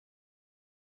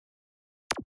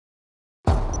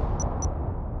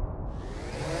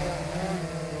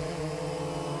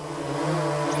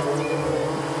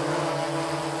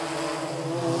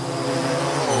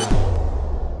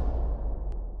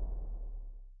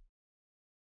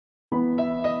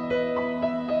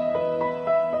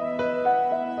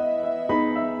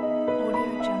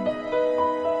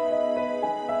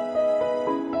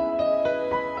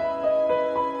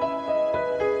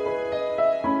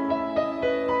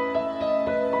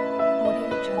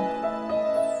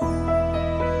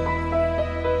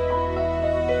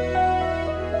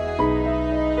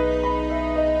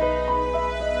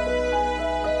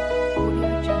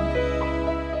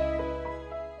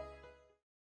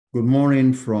Good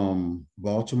morning from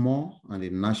Baltimore and the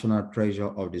national treasure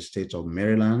of the state of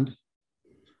Maryland,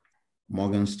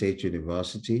 Morgan State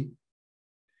University.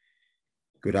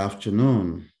 Good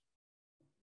afternoon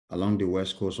along the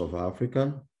west coast of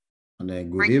Africa, and then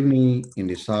good evening in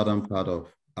the southern part of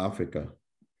Africa.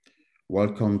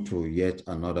 Welcome to yet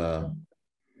another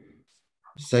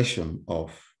session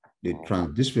of the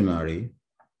transdisciplinary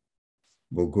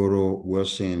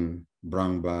Bogoro-Wilson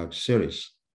Brown Bag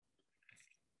series.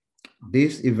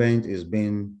 This event is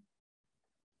being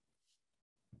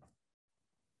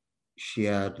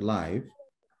shared live,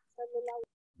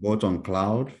 both on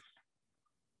cloud,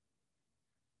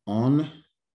 on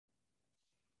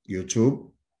YouTube,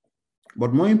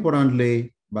 but more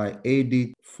importantly, by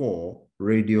AD4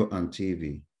 radio and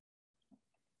TV.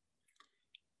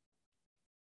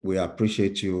 We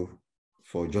appreciate you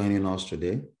for joining us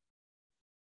today.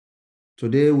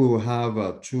 Today, we will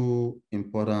have two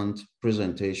important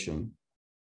presentations.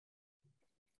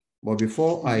 But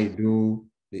before I do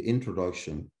the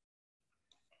introduction,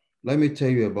 let me tell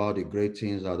you about the great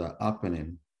things that are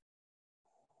happening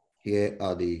here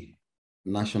at the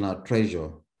National Treasure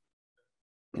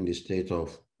in the state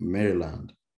of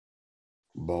Maryland,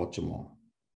 Baltimore.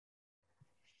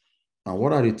 And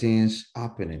what are the things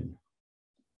happening?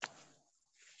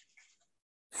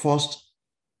 First,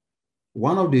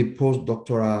 one of the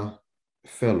postdoctoral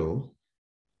fellows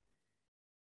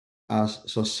has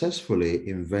successfully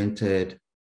invented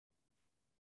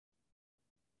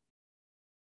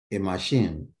a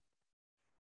machine.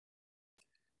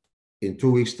 In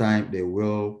 2 weeks' time, they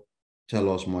will tell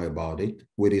us more about it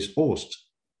with his host.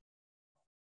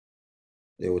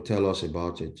 They will tell us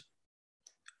about it.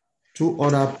 Two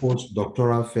other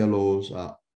postdoctoral fellows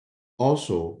are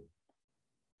also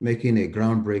making a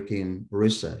groundbreaking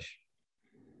research.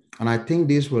 And I think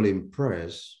this will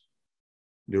impress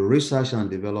the Research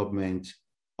and Development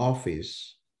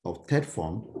Office of TED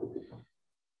Fund,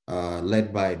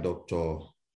 led by Dr.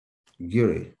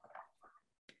 Giri.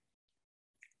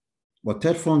 But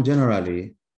TED Fund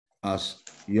generally, as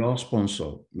your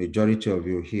sponsor, majority of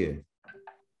you here,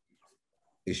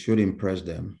 it should impress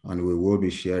them, and we will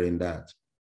be sharing that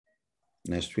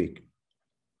next week.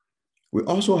 We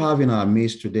also have in our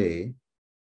midst today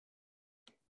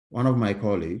one of my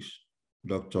colleagues,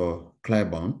 Dr.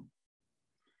 Claiborne,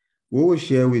 who will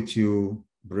share with you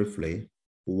briefly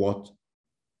what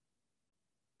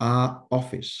our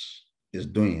office is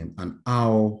doing and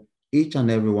how each and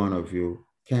every one of you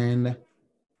can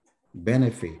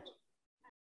benefit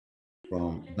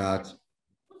from that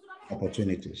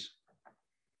opportunities.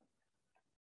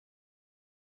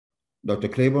 Dr.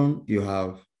 Claiborne, you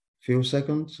have few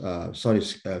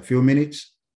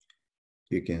minutes.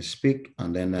 You can speak,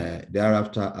 and then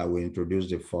thereafter, I will introduce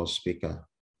the first speaker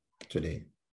today.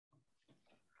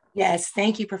 Yes,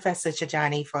 thank you, Professor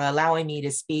Chajani, for allowing me to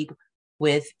speak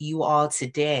with you all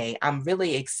today. I'm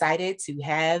really excited to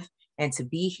have and to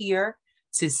be here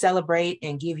to celebrate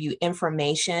and give you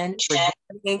information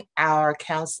regarding our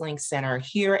counseling center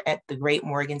here at the Great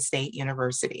Morgan State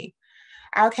University.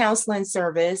 Our counseling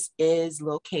service is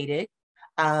located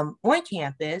on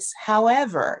campus.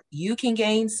 However, you can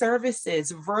gain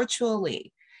services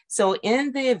virtually. So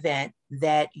in the event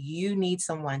that you need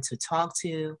someone to talk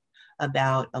to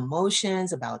about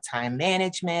emotions, about time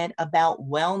management, about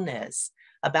wellness,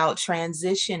 about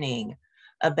transitioning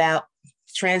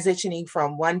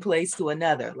from one place to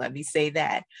another, let me say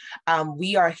that.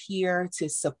 We are here to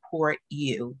support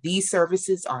you. These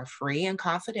services are free and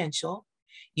confidential.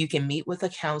 You can meet with a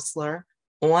counselor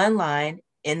online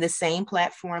in the same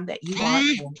platform that you are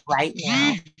in right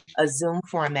now, a Zoom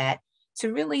format,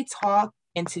 to really talk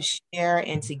and to share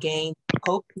and to gain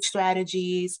coping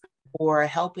strategies or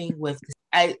helping with.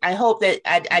 I hope that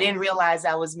I didn't realize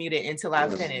I was muted until I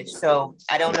finished. So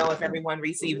I don't know if everyone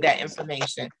received that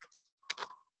information.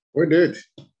 We did.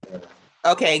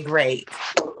 Okay, great.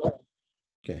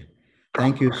 Okay,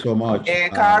 thank you so much.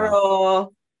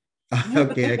 Caro.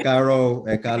 Okay, Caro,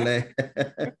 Ekale.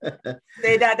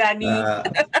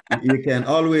 You can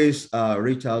always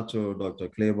reach out to Dr.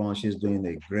 Claiborne. She's doing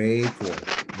a great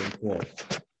work.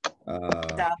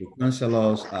 The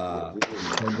counselors are an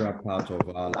integral part of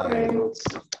our lives,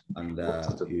 and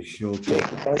you should take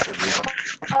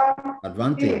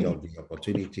advantage of the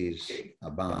opportunities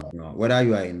abound. You know, whether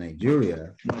you are in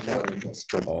Nigeria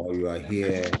or you are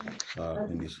here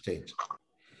in the States.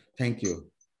 Thank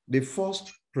you. The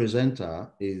first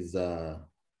presenter is a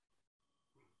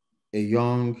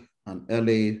young and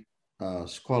early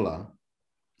scholar,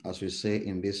 as we say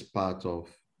in this part of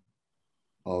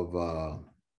the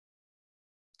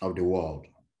world.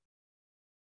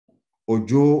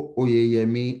 Ojo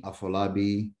Oyeyemi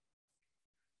Afolabi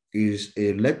is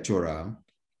a lecturer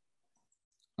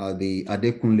at the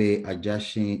Adekunle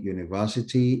Ajasin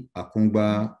University,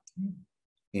 Akungba,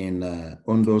 in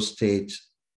Ondo State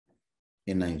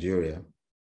in Nigeria.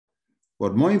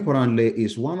 But more importantly,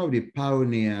 is one of the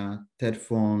pioneer TED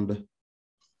Fund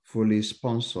fully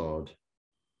sponsored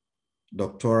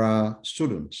doctoral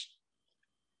students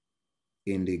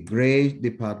in the great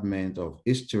Department of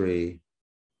History,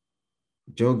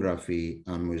 Geography,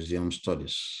 and Museum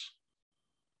Studies.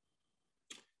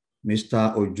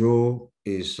 Mr. Ojo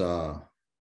is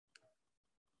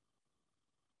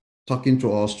talking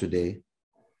to us today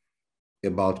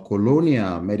about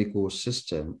colonial medical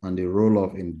system and the role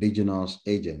of indigenous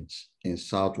agents in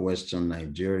southwestern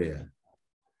Nigeria.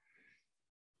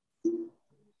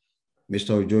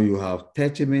 Mr. Ojo, you have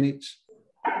 30 minutes,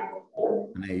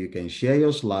 and then you can share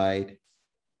your slide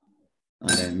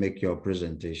and then make your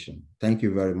presentation. Thank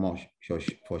you very much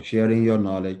for sharing your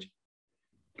knowledge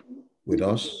with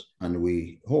us, and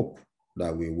we hope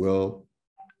that we will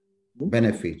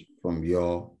benefit from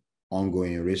your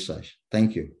ongoing research.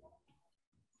 Thank you.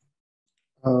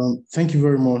 Thank you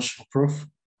very much, Prof,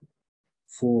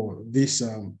 for this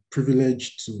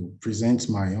privilege to present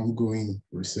my ongoing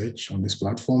research on this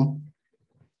platform.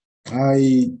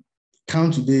 I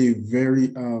count today a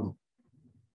very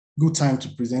good time to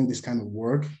present this kind of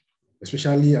work,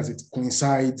 especially as it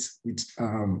coincides with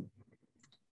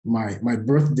my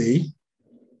birthday.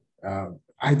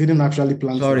 I didn't actually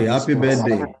plan. Sorry, happy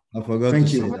birthday. I forgot to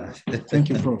say that. Thank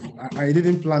you, Prof. I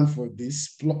didn't plan for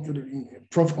this.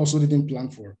 Prof also didn't plan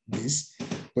for this,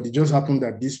 but it just happened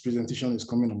that this presentation is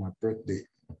coming on my birthday.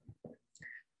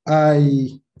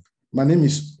 My name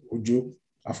is Ojo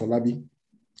Afolabi.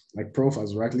 Like Prof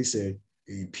has rightly said,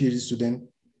 a PhD student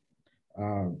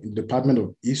in the Department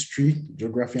of History,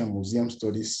 Geography, and Museum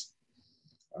Studies.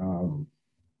 I'm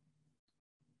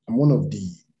one of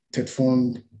the TED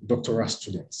Fund doctoral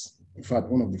students. In fact,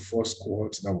 one of the first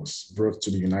cohorts that was brought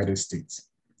to the United States,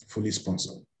 fully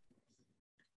sponsored.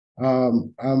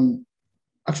 I'm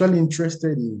actually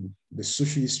interested in the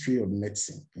social history of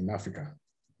medicine in Africa,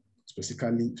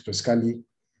 specifically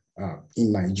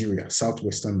in Nigeria,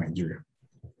 southwestern Nigeria.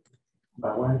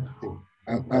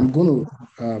 I'm going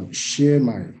to share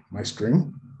my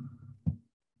screen.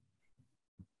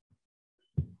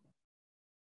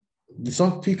 The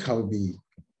topic I'll be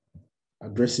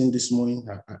addressing this morning,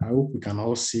 I hope we can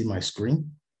all see my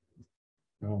screen.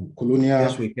 Colonial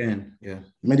yes, we can. Yeah.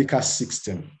 Medical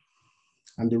system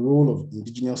and the role of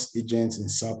indigenous agents in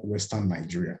southwestern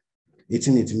Nigeria,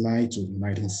 1889 to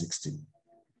 1960.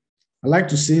 I like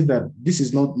to say that this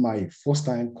is not my first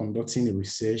time conducting a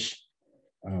research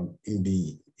in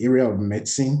the area of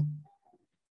medicine,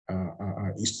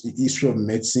 history of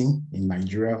medicine in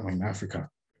Nigeria or in Africa,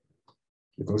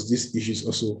 because these issues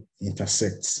also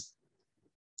intersect.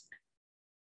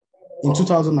 In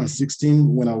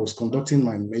 2016, when I was conducting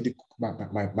my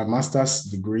master's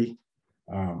degree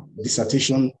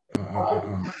dissertation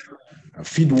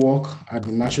fieldwork at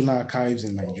the National Archives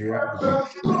in Nigeria,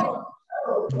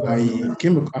 I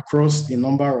came across a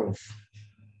number of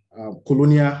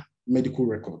colonial medical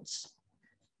records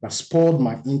that spurred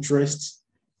my interest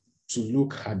to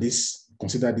look at this,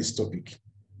 consider this topic.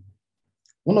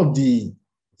 One of the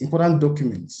important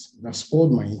documents that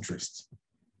spurred my interest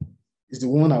is the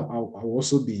one I'll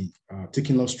also be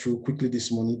taking us through quickly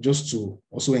this morning, just to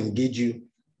also engage you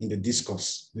in the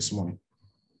discourse this morning.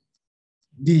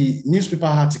 The newspaper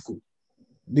article,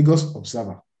 Lagos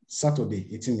Observer, Saturday,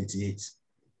 1888.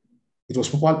 It was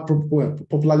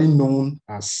popularly known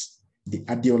as the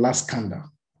Adeola scandal.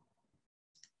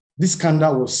 This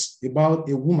scandal was about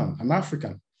a woman, an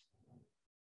African,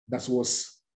 that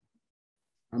was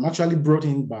actually brought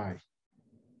in by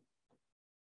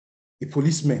a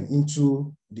policeman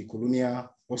into the colonial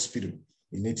hospital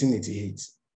in 1888,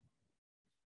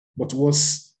 but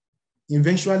was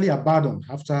eventually abandoned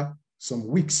after some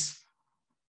weeks.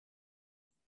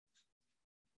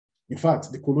 In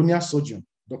fact, the colonial surgeon,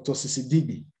 Dr. C.C.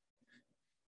 Digby,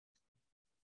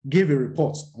 gave a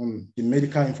report on the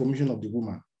medical information of the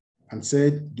woman and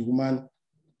said the woman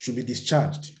should be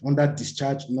discharged, under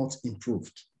discharge not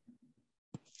improved.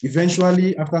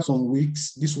 Eventually, after some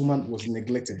weeks, this woman was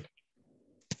neglected.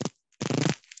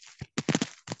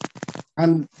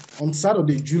 And on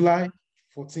Saturday, July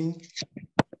 14,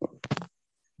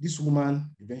 this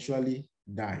woman eventually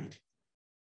died.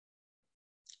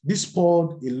 This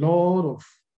spurred a lot of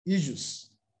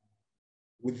issues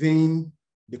within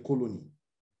the colony,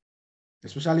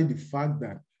 especially the fact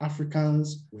that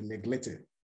Africans were neglected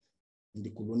in the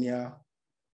colonial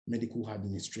medical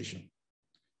administration.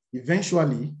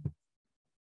 Eventually,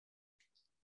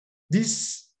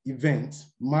 this event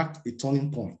marked a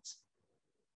turning point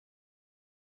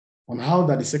on how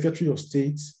that the Secretary of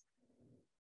State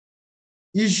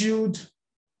issued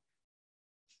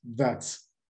that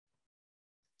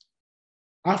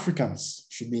Africans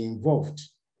should be involved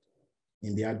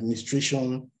in the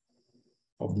administration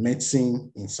of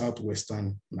medicine in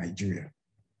southwestern Nigeria.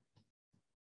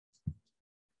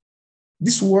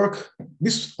 This work,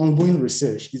 this ongoing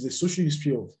research is a social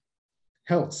history of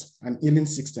health and healing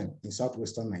system in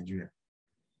southwestern Nigeria.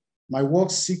 My work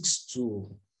seeks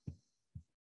to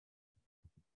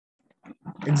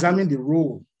examine the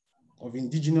role of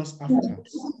indigenous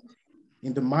Africans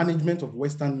in the management of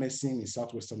Western medicine in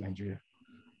southwestern Nigeria.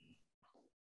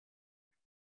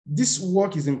 This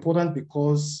work is important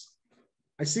because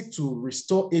I seek to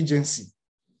restore agency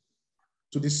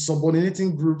to the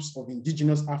subordinating groups of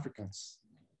indigenous Africans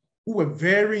who were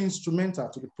very instrumental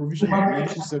to the provision of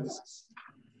medical services,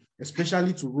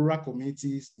 especially to rural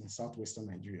communities in southwestern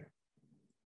Nigeria.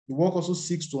 The work also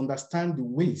seeks to understand the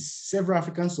ways several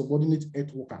African subordinate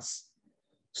health workers,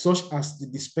 such as the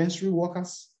dispensary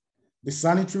workers, the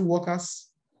sanitary workers,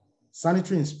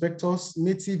 sanitary inspectors,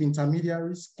 native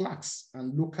intermediaries, clerks,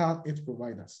 and local health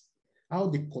providers, how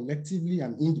they collectively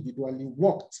and individually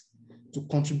worked to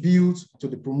contribute to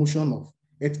the promotion of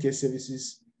healthcare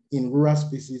services in rural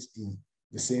spaces in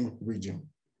the same region.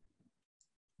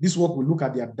 This work will look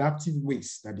at the adaptive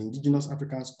ways that the indigenous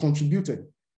Africans contributed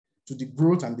to the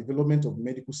growth and development of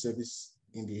medical service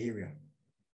in the area.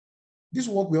 This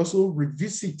work will also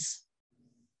revisit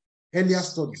earlier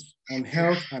studies on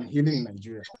health and healing in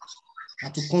Nigeria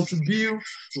and to contribute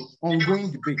to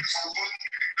ongoing debates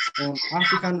on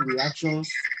African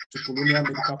reactions to colonial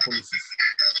medical policies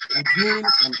within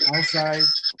and outside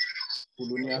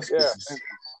colonial spaces.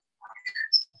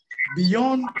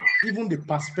 Beyond even the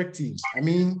perspectives,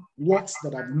 works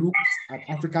that have looked at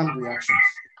African reactions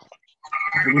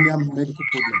to colonial medical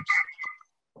problems.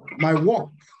 My work,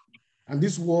 and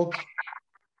this work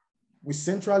will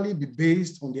centrally be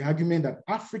based on the argument that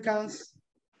Africans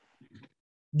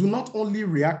do not only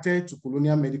reacted to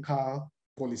colonial medical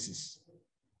policies,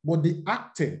 but they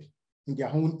acted in their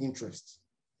own interest.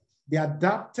 They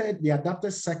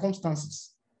adapted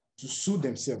circumstances to suit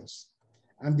themselves,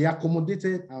 and they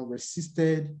accommodated and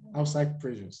resisted outside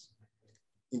pressures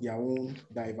in their own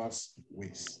diverse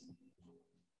ways.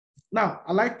 Now,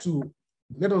 I'd like to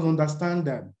let us understand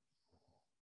that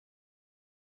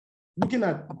looking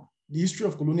at the history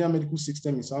of colonial medical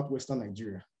system in southwestern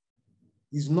Nigeria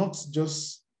is not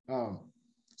just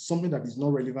something that is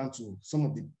not relevant to some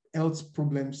of the health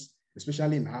problems,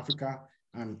 especially in Africa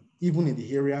and even in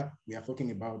the area we are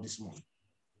talking about this morning.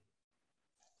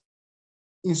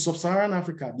 In sub-Saharan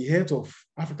Africa, the health of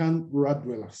African rural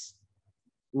dwellers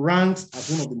ranks as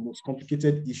one of the most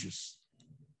complicated issues,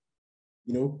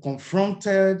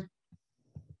 confronted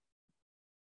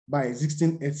by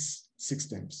existing health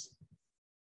systems.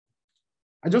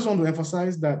 I just want to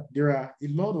emphasize that there are a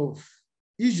lot of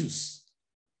issues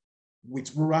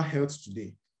with rural health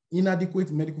today: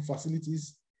 inadequate medical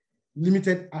facilities,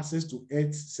 limited access to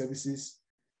health services,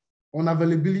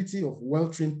 unavailability of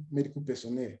well-trained medical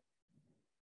personnel.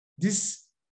 This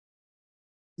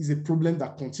is a problem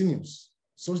that continues,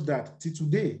 such that till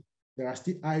today, there are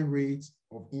still high rates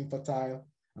of infertile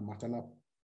and maternal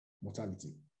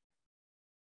mortality.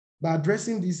 By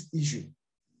addressing this issue,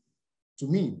 to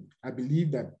me, I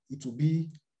believe that it will be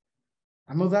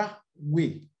another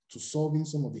way to solving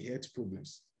some of the health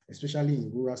problems, especially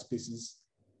in rural spaces,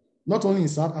 not only in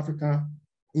South Africa,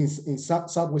 in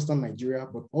southwestern Nigeria,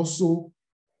 but also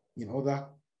in other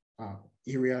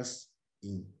areas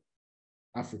in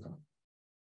Africa.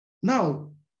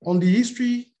 Now, on the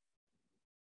history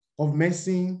of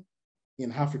medicine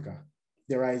in Africa,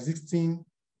 there are existing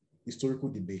historical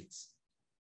debates.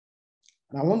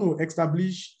 And I want to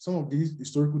establish some of these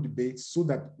historical debates so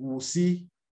that we will see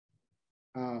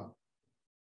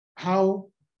how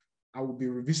I will be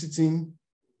revisiting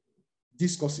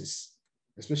discourses,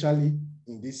 especially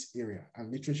in this area,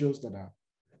 and literatures that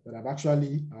have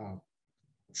actually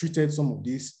treated some of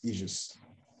these issues.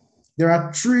 There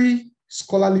are three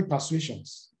scholarly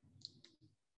persuasions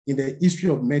in the history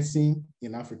of medicine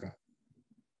in Africa.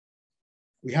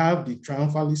 We have the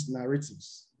triumphalist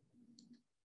narratives,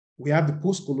 we have the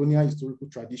post-colonial historical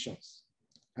traditions,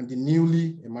 and the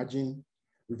newly emerging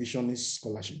revisionist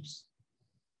scholarships.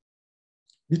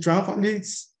 The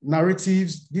triumphalist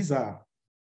narratives, these are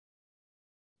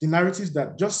the narratives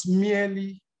that just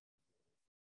merely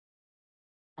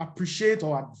appreciate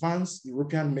or advance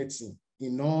European medicine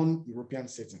in non-European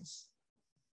settings.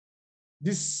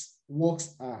 These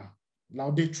works are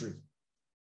laudatory.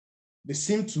 They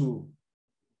seem to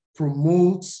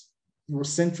promote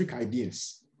Eurocentric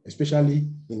ideas, especially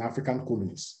in African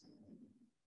colonies.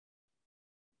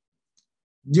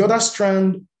 The other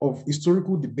strand of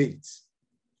historical debate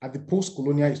are the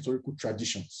post-colonial historical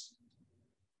traditions.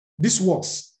 These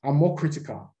works are more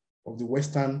critical of the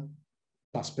Western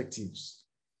perspectives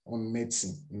on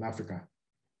medicine in Africa,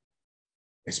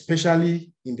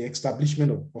 especially in the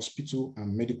establishment of hospital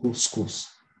and medical schools.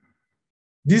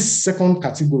 This second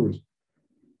category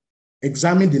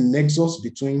examines the nexus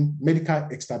between medical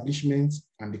establishment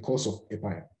and the cause of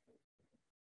empire.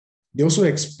 They also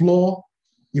explore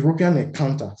European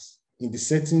encounters in the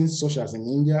settings such as in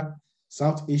India,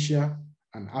 South Asia,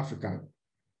 and Africa.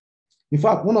 In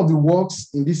fact, one of the works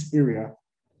in this area,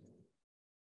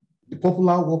 the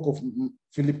popular work of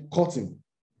Philip Cotton,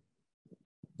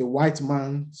 The White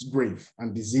Man's Grave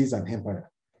and Disease and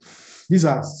Empire. These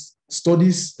are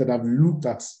studies that have looked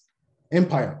at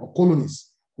empire or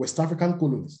colonies, West African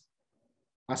colonies,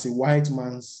 as a white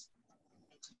man's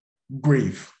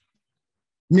grave,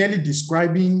 merely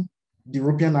describing the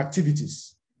European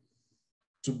activities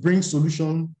to bring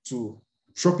solution to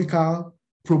tropical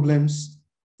problems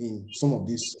in some of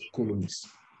these colonies.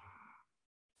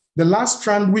 The last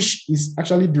strand, which is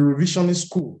actually the revisionist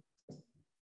school,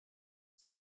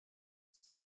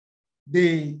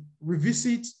 they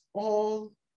revisit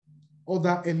all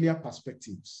other earlier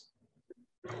perspectives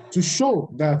to show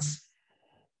that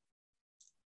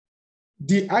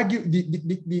the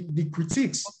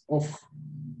critiques of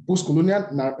post-colonial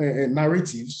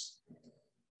narratives,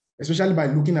 especially by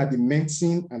looking at the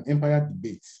medicine and empire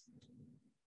debate,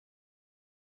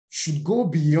 should go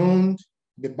beyond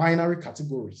the binary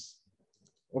categories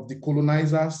of the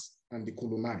colonizers and the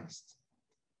colonized.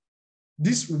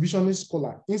 This revisionist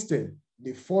scholar, instead,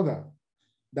 they further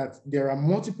that there are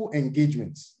multiple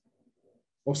engagements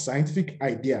of scientific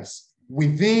ideas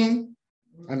within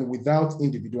and without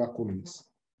individual colonies.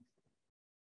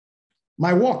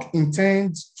 My work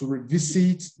intends to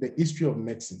revisit the history of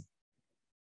medicine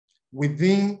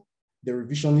within the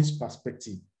revisionist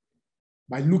perspective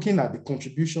by looking at the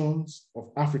contributions of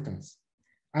Africans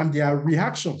and their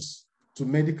reactions to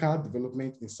medical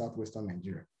development in southwestern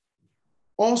Nigeria.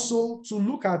 Also, to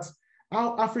look at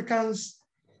how Africans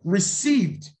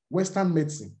received Western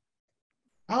medicine,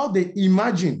 how they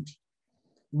imagined,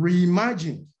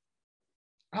 reimagined,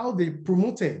 how they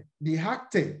promoted, they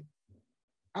acted,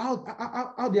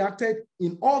 how they acted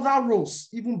in other roles,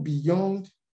 even beyond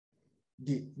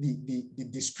the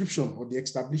description or the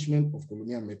establishment of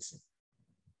colonial medicine.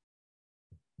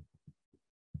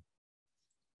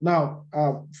 Now,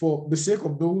 for the sake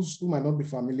of those who might not be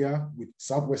familiar with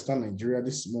southwestern Nigeria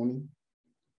this morning,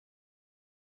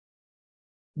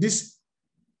 this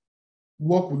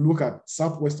work will look at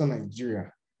southwestern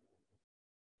Nigeria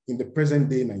in the present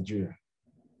day Nigeria.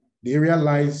 The area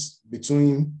lies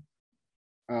between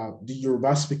the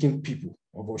Yoruba-speaking people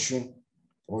of Osun,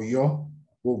 Oyo,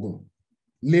 Ogun,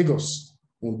 Lagos,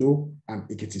 Ondo, and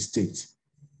Ekiti State.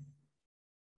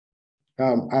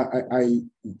 I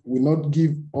will not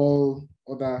give all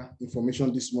other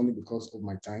information this morning because of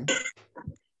my time.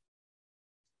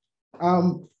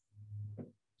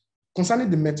 Concerning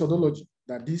the methodology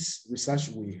that this research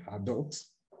will adopt,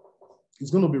 it's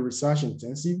going to be research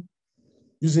intensive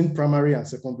using primary and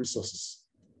secondary sources.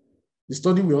 The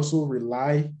study will also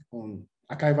rely on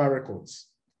archival records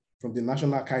from the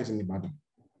National Archives in Ibadan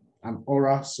and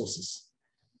oral sources.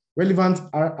 Relevant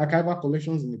archival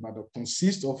collections in Ibadan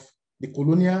consist of the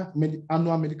colonial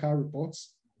annual medical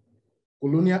reports,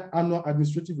 colonial annual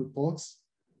administrative reports,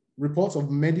 reports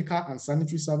of medical and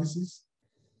sanitary services,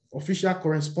 official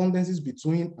correspondences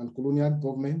between colonial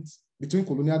government and the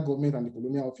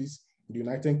colonial office in the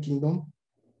United Kingdom,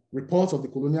 reports of the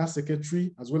colonial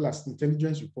secretary, as well as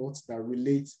intelligence reports that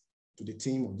relate to the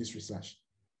theme of this research,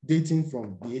 dating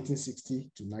from the 1860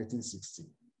 to 1960.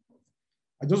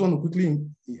 I just want to quickly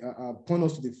point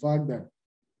us to the fact that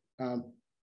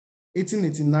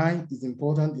 1889 is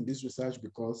important in this research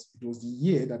because it was the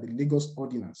year that the Lagos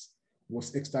Ordinance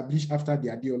was established after the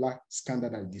Adeola scandal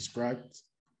that I described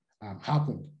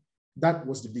happened. That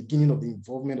was the beginning of the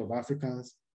involvement of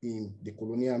Africans in the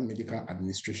colonial medical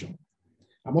administration.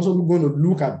 I'm also going to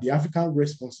look at the African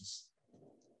responses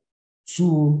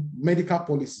to medical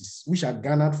policies, which are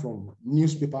garnered from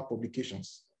newspaper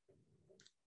publications.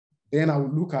 Then I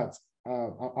will look at,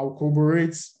 I'll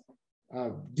corroborate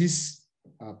these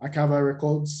archival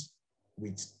records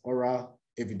with oral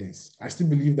evidence. I still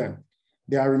believe that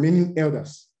there are remaining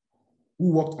elders who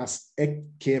worked as health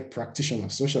care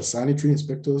practitioners, such as sanitary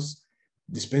inspectors,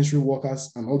 dispensary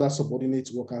workers, and other subordinate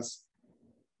workers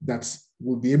that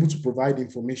will be able to provide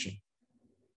information.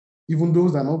 Even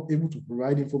those that are not able to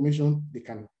provide information, they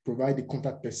can provide a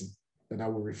contact person that I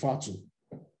will refer to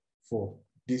for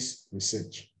this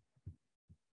research.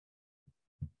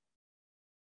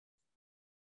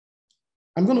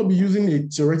 I'm going to be using a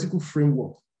theoretical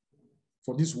framework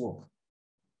for this work,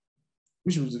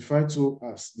 which is referred to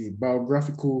as the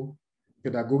biographical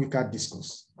pedagogical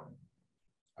discourse.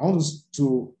 I want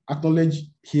to acknowledge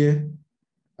here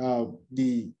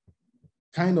the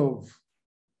kind of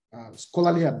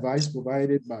scholarly advice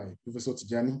provided by Professor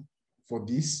Tijani for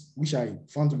this, which I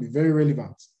found to be very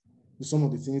relevant to some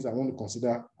of the things I want to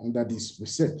consider under this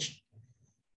research.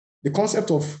 The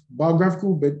concept of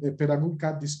biographical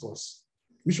pedagogical discourse,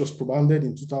 which was propounded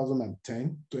in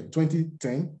 2010,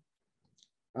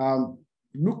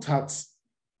 looked at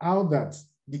how that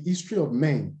the history of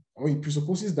men, or it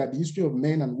presupposes that the history of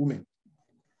men and women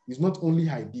is not only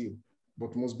ideal,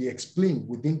 but must be explained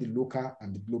within the local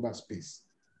and the global space.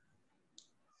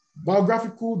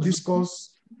 Biographical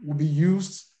discourse will be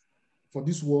used for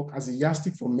this work as a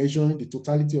yardstick for measuring the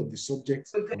totality of the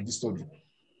subject of the study.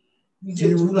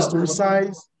 To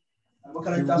historicize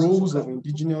the roles of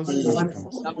indigenous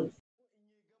Africans.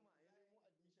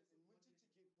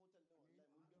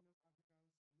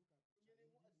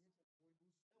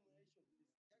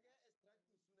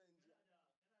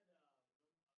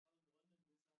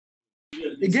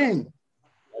 Again,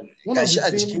 one of the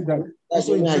things that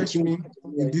also interests me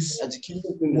in this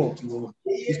work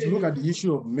is to look at the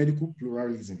issue of medical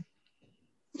pluralism.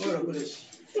 I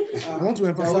want to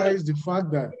emphasize the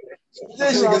fact that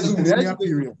throughout the colonial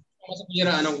period,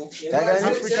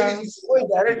 Africans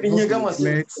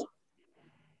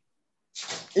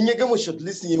neglect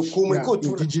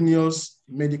indigenous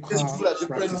medical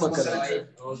practices,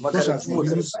 such as the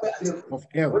use of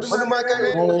herbs,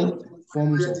 all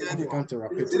forms of African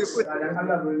therapeutics.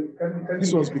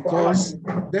 This was because,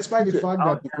 despite the fact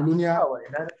that the colonial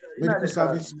medical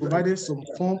service provided some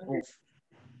form of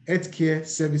healthcare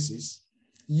services,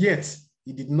 yet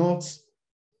it did not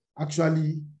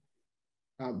actually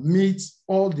meet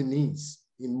all the needs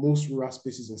in most rural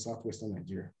spaces in southwestern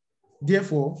Nigeria.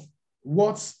 Therefore,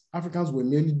 what Africans were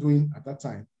mainly doing at that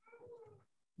time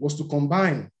was to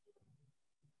combine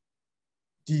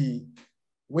the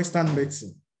Western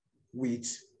medicine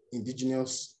with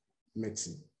indigenous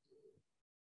medicine.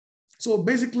 So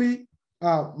basically,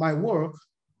 my work,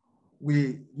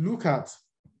 we look at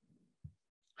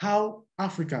how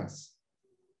Africans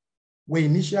were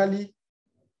initially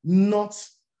not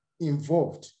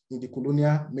involved in the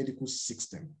colonial medical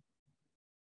system.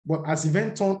 But as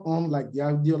events turned on, like the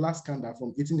Adiola scandal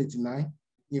from 1889,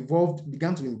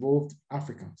 began to involve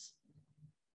Africans.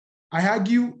 I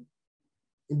argue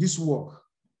in this work,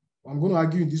 I'm going to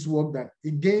argue in this work that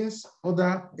against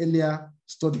other earlier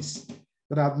studies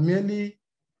that have merely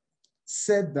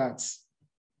said that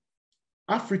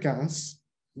Africans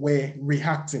were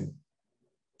reacting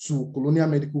to colonial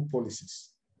medical policies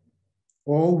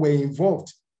or were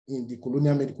involved in the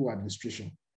colonial medical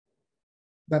administration,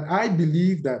 that I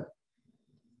believe that,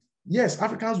 yes,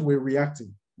 Africans were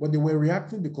reacting, but they were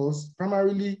reacting because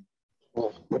primarily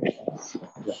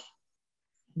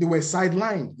they were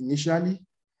sidelined initially,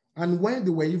 and when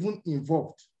they were even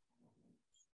involved,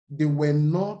 they were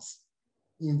not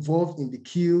involved in the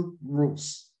key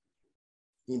roles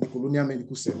in the colonial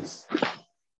medical service.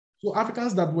 So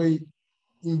Africans that were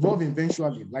involved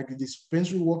eventually, like the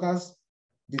dispensary workers,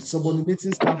 the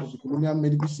subordinating staff of the colonial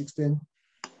medical system,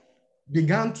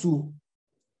 began to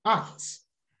act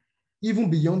even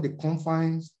beyond the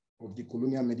confines of the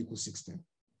colonial medical system.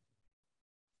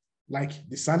 Like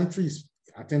the sanitary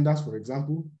attendants, for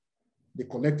example, they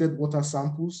collected water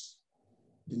samples,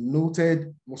 they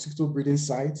noted mosquito breeding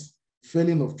sites,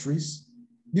 felling of trees.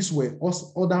 These were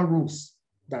also other roles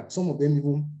that some of them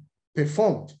even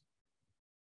performed,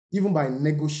 even by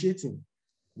negotiating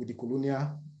with the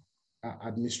colonial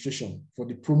administration for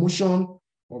the promotion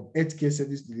of healthcare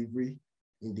service delivery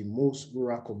in the most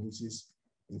rural communities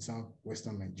in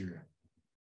southwestern Nigeria.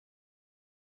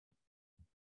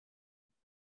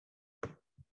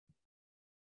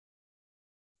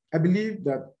 I believe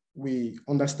that we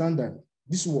understand that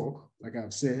this work, like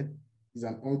I've said, is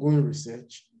an ongoing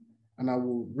research, and I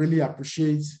will really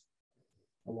appreciate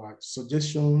our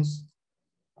suggestions,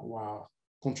 our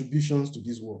contributions to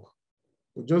this work.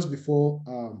 But just before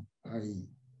I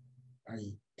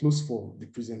close for the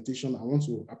presentation, I want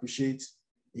to appreciate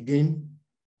again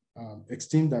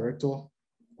esteemed director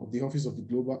of the Office of the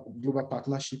Global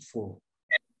Partnership for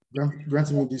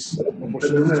granting me this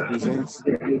opportunity to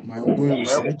present my ongoing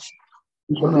research.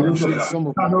 want to appreciate some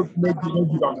of my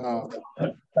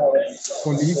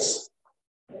colleagues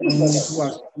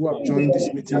who have joined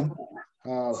this meeting.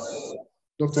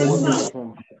 Dr. Olumide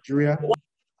from Nigeria.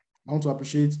 I want to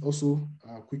appreciate also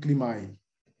quickly my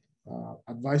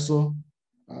advisor,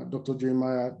 Dr.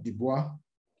 Jeremiah Dubois.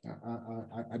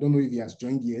 I don't know if he has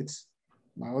joined yet.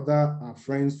 My other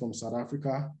friends from South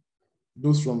Africa,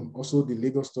 those from also the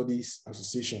Lagos Studies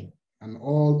Association, and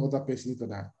all other persons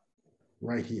that are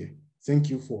right here. Thank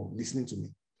you for listening to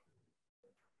me.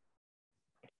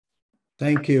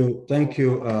 Thank you,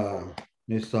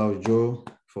 Mr. Ojo,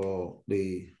 for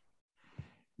the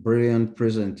brilliant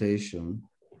presentation.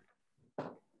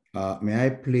 May I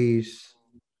please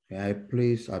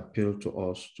appeal to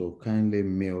us to kindly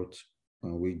mute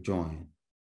when we join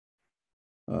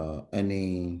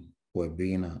any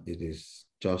webinar. It is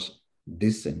just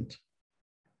decent,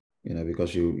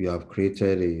 because you have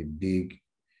created a big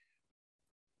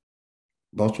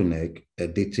bottleneck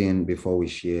editing before we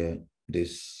share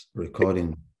this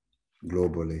recording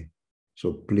globally.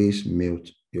 So please mute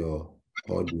your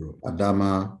audio.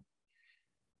 Adamu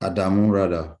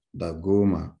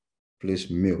Dagoma, please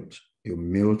mute. You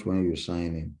mute when you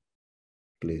sign in,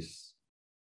 please.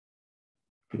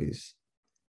 Please.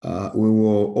 We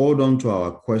will hold on to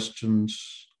our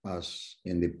questions as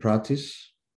in the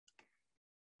practice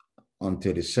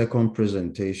until the second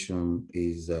presentation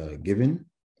is given.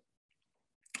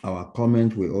 Our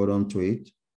comment, we hold on to it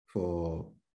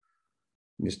for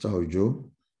Mr.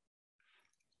 Ojo.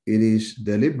 It is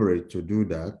deliberate to do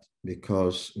that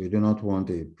because we do not want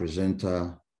a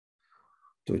presenter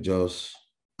to just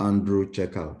Andrew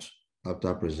check out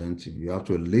after presenting. You have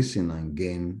to listen and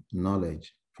gain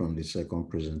knowledge from the second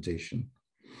presentation.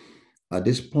 At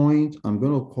this point, I'm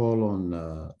going to call on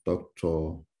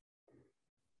Dr.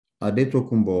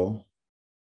 Adetokunbo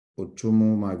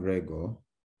Otumu McGregor,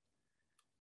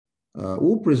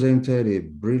 who presented a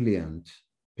brilliant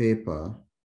paper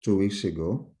 2 weeks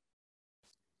ago,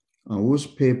 and whose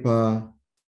paper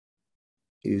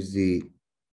is the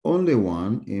only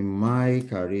one in my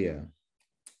career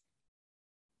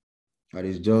that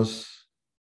is just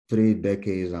 3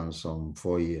 decades and some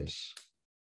 4 years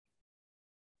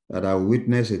that I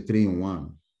witnessed a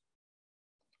 3-in-1,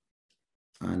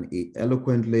 and he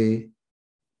eloquently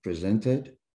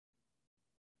presented.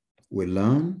 We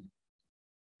learned.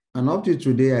 And up to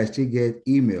today, I still get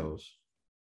emails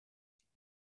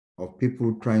of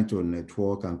people trying to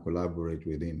network and collaborate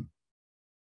with him.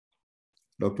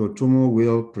 Dr. Tumo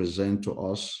will present to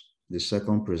us the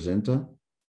second presenter.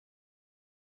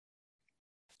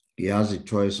 He has the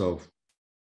choice of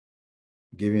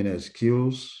giving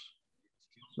excuse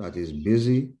that he's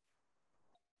busy.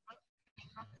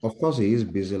 Of course, he is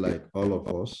busy like all of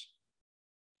us,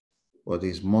 but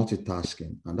he's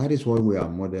multitasking. And that is what we are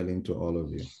modeling to all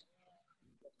of you.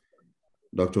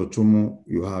 Dr. Tumu,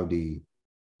 you have the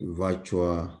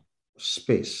virtual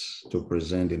space to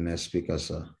present the next speaker,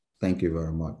 sir. Thank you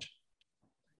very much.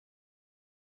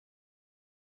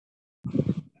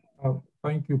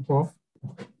 Thank you, Prof.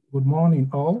 Good morning,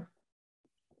 all.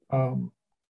 I'm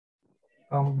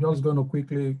just going to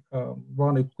quickly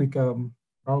run a quick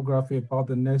biography about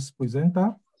the next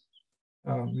presenter.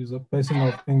 He's a person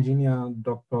of engineer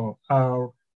Dr.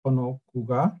 R.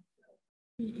 Onokuga.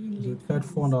 He's a third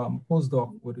founder and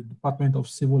postdoc with the Department of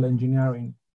Civil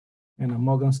Engineering and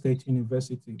Morgan State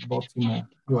University, Baltimore,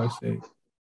 USA.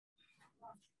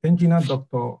 Engineer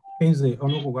Dr. Eze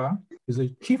Onokuga is a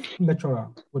chief lecturer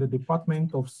with the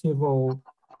Department of Civil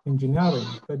Engineering,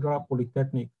 Federal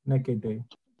Polytechnic, Nekede,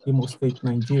 Imo State,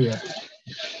 Nigeria.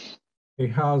 He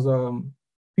has a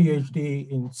PhD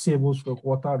in Civil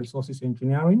Water Resources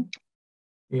Engineering.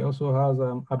 He also has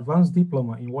an advanced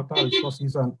diploma in water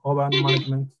resources and urban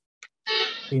management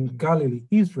in Galilee,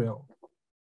 Israel.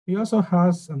 He also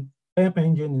has an M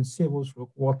engine in Civil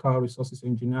Water Resources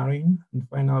Engineering, and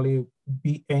finally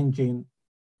B engine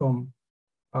from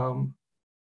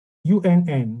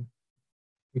UNN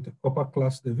with the upper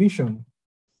class division.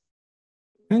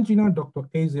 Engineer Dr.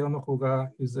 Eze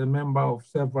Onokuga is a member of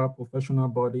several professional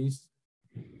bodies.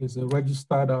 He's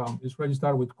registered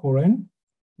with COREN,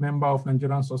 member of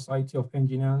Nigerian Society of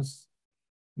Engineers,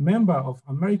 member of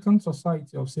American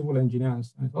Society of Civil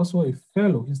Engineers, and also a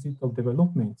fellow Institute of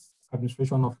Development,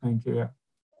 Administration of Nigeria.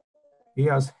 He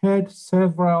has held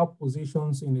several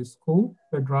positions in his school,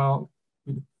 Federal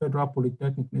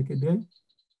Polytechnic, Nekede.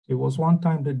 He was one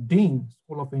time the Dean,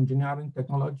 School of Engineering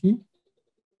Technology.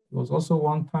 He was also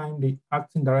one time the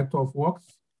Acting Director of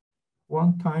Works,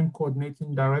 one time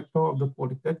Coordinating Director of the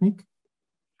Polytechnic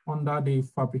under the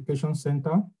Fabrication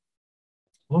Center,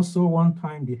 also one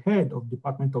time the head of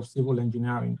Department of Civil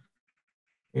Engineering.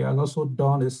 He has also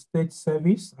done a state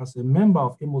service as a member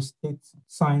of Imo State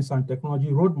Science and Technology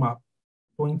Roadmap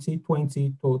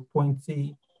 2020 to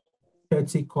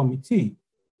 2030 Committee.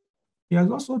 He has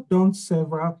also done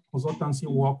several consultancy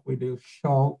work with the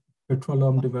Shell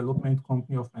Petroleum Development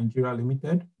Company of Nigeria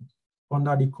Limited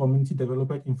under the Community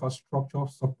Development Infrastructure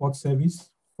Support Service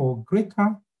for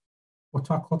Greater Port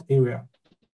Harcourt area,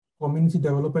 Community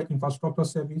Development Infrastructure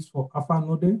Service for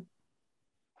Afanode,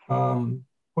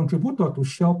 contributor to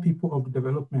Shell People of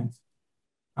Development,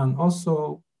 and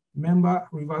also member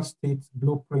River State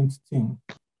Blueprint Team.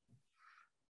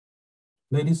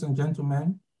 Ladies and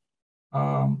gentlemen,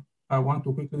 I want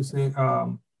to quickly say,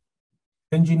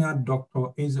 Engineer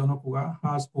Dr. Eze Onokuga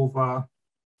has over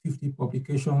 50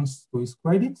 publications to his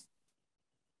credit,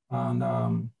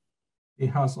 and he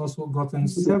has also gotten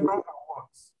several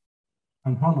awards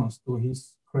and honors to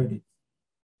his credit.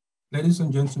 Ladies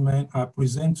and gentlemen, I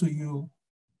present to you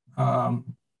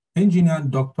Engineer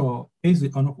Dr. Eze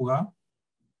Onokuga,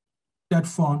 Ted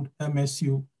Fund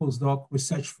MSU Postdoc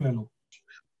Research Fellow.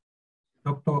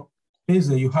 Dr.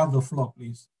 Eze, you have the floor,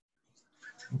 please.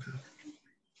 Okay.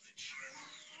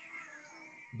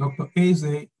 Dr.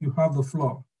 Eze, you have the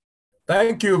floor.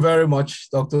 Thank you very much,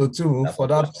 Dr. Tumu, for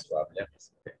that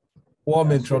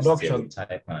warm introduction.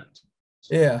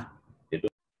 Yeah,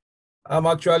 I'm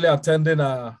actually attending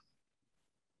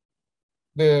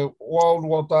the World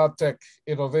Water Tech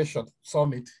Innovation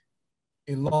Summit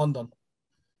in London.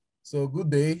 So good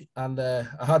day, and I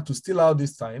had to steal out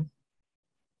this time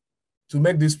to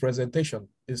make this presentation.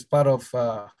 It's part of,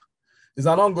 it's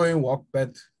an ongoing work,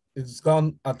 but it's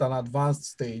gone at an advanced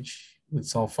stage with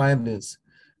some findings.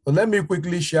 So let me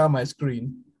quickly share my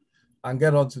screen and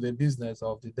get on to the business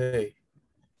of the day.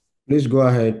 Please go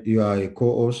ahead. You are a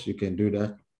co-host. You can do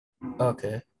that.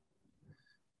 Okay.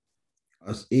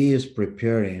 As he is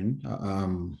preparing,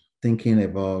 I'm thinking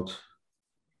about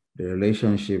the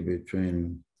relationship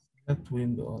between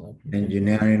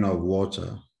engineering of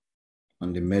water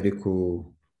and the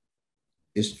medical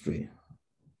history.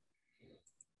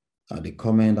 At the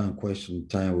comment and question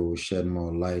time, we will shed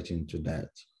more light into that.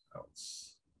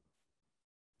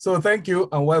 So thank you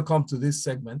and welcome to this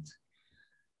segment.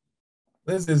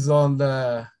 This is on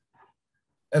the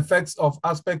effects of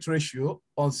aspect ratio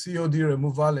on COD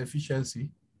removal efficiency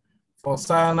for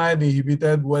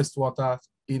cyanide-inhibited wastewater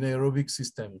in aerobic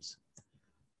systems.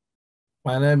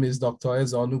 My name is Dr.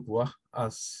 Eze Onokuga,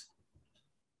 as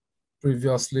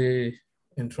previously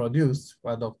introduced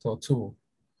by Dr. Tu.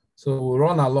 So we'll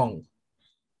run along.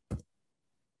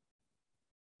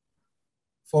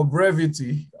 For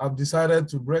brevity, I've decided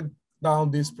to break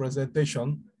down this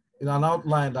presentation in an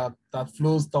outline that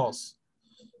flows thus.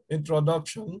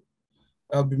 Introduction,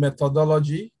 there'll be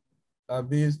methodology, there'll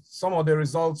be some of the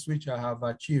results which I have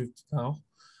achieved now,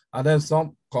 and then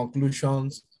some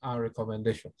conclusions and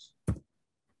recommendations.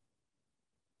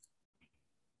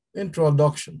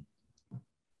 Introduction.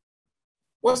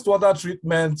 Wastewater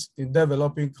treatment in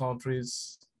developing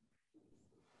countries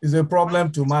is a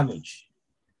problem to manage.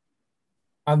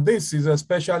 And this is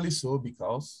especially so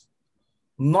because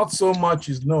not so much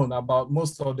is known about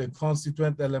most of the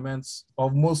constituent elements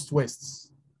of most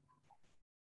wastes.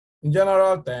 In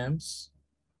general terms,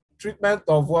 treatment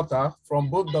of water from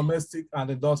both domestic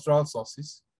and industrial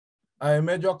sources are a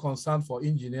major concern for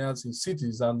engineers in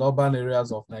cities and urban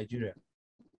areas of Nigeria.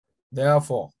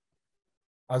 Therefore,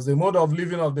 as the mode of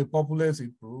living of the populace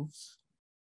improves,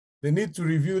 they need to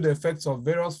review the effects of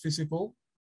various physical,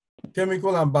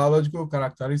 chemical, and biological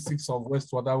characteristics of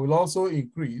wastewater will also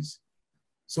increase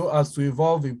so as to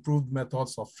evolve improved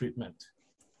methods of treatment.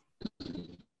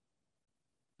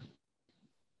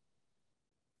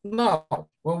 Now,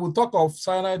 when we talk of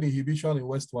cyanide inhibition in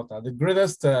wastewater, the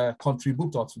greatest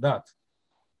contributor to that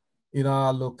in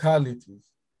our localities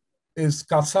is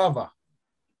cassava,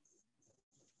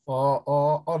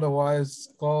 or otherwise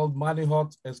called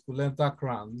Manihot esculenta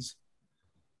crans,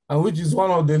 and which is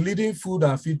one of the leading food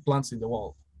and feed plants in the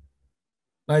world.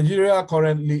 Nigeria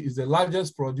currently is the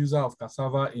largest producer of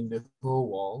cassava in the whole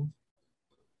world,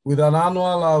 with an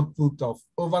annual output of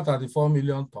over 34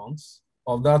 million tons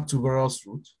of that tuberous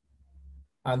root.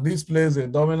 And this plays a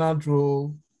dominant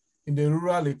role in the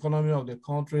rural economy of the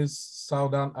country's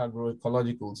southern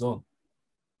agroecological zone.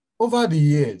 Over the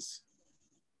years,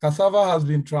 cassava has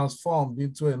been transformed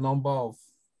into a number of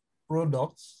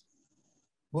products,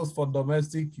 both for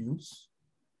domestic use,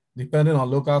 depending on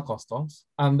local customs,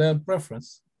 and then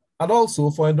preference, and also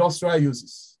for industrial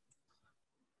uses.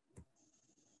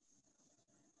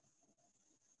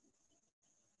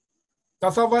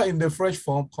 Cassava in the fresh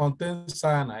form contains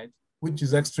cyanide, which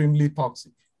is extremely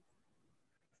toxic.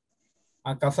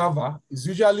 and cassava is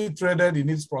usually traded in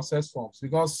its processed forms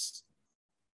because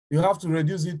you have to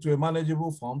reduce it to a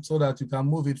manageable form so that you can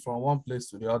move it from one place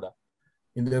to the other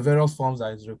in the various forms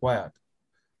that is required.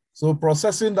 So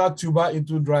processing that tuber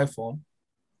into dry form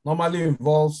normally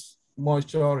involves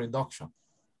moisture reduction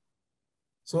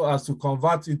so as to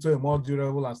convert it into a more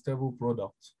durable and stable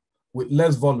product with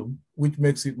less volume, which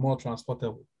makes it more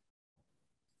transportable.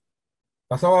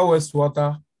 Cassava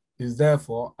wastewater is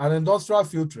therefore an industrial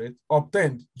filtrate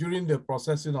obtained during the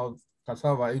processing of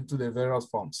cassava into the various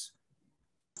forms.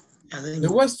 The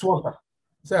wastewater,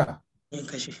 sir,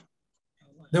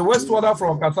 the wastewater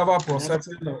from cassava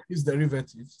processing of its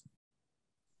derivatives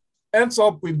ends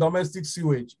up with domestic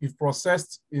sewage if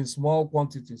processed in small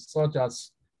quantities, such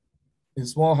as in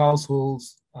small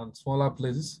households and smaller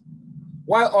places,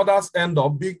 while others end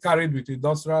up being carried with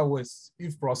industrial waste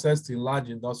if processed in large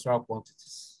industrial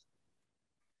quantities.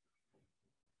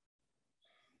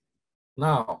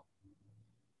 Now,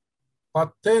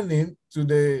 pertaining to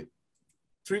the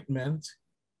treatment,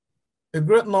 a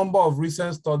great number of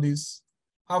recent studies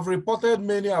have reported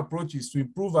many approaches to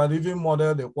improve and even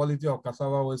model the quality of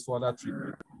cassava wastewater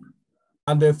treatment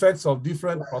and the effects of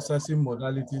different processing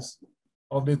modalities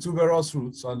of the tuberous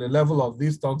roots on the level of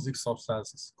these toxic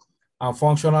substances and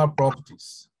functional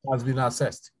properties has been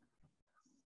assessed.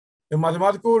 A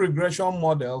mathematical regression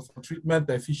model for treatment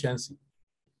efficiency,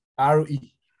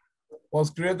 RE, was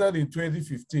created in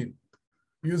 2015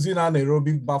 using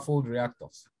anaerobic baffled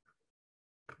reactors.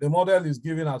 The model is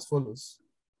given as follows: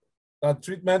 that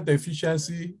treatment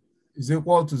efficiency is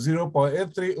equal to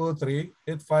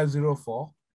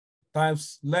 0.83038504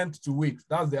 times length to width,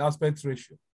 that's the aspect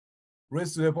ratio,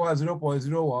 raised to the power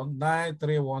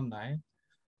 0.019319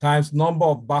 times number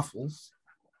of baffles,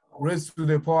 raised to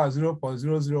the power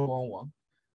 0.0011,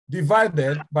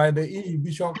 divided by the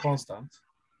inhibition constant,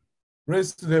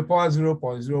 raised to the power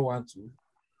 0.012,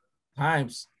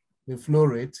 times the flow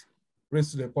rate,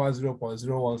 raised to the power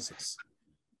 0.016,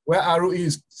 where ROE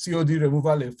is COD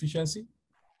removal efficiency,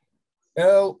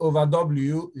 L over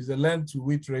W is the length to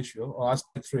width ratio or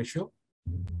aspect ratio,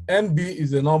 NB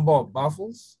is the number of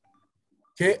baffles,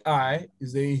 KI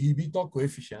is the inhibitor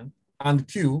coefficient, and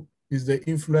Q is the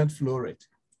influent flow rate.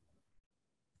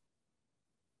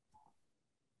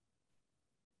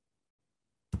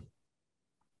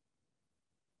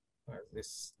 Why is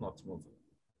this not moving?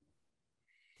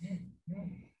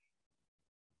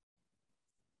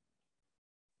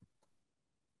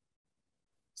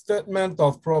 Statement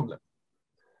of problem.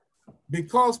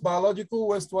 Because biological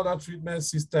wastewater treatment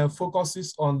system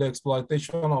focuses on the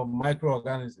exploitation of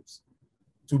microorganisms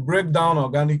to break down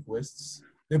organic wastes,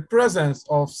 the presence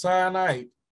of cyanide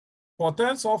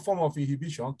portends some form of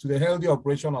inhibition to the healthy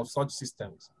operation of such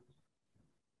systems.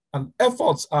 And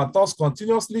efforts are thus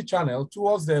continuously channeled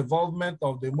towards the involvement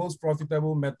of the most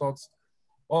profitable methods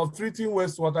of treating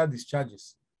wastewater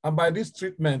discharges. And by this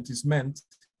treatment is meant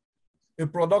a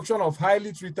production of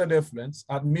highly treated effluents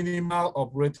at minimal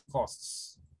operating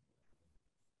costs.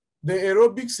 The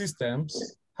aerobic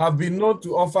systems have been known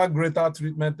to offer greater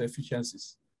treatment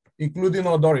efficiencies, including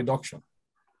odor reduction.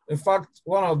 In fact,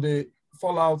 one of the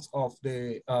fallouts of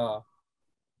the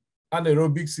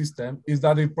anaerobic system is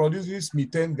that it produces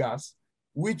methane gas,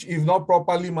 which, if not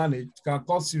properly managed, can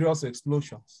cause serious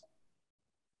explosions.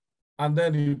 And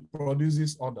then it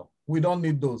produces odor. We don't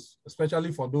need those,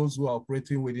 especially for those who are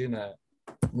operating within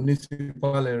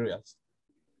municipal areas.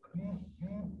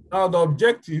 Now, the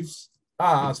objectives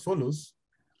are as follows: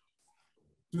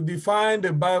 to define the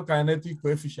biokinetic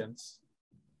coefficients,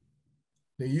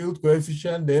 the yield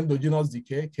coefficient, the endogenous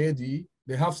decay, KD,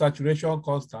 the half saturation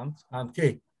constant, and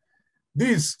K.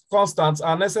 These constants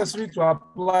are necessary to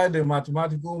apply the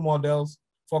mathematical models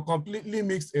for completely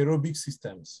mixed aerobic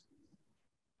systems.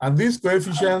 And these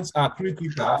coefficients are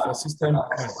critical for system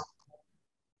design.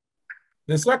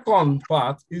 The second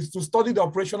part is to study the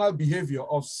operational behavior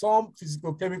of some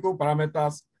physicochemical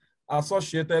parameters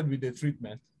associated with the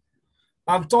treatment.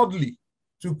 And thirdly,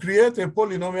 to create a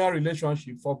polynomial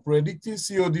relationship for predicting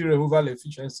COD removal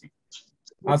efficiency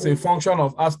as a function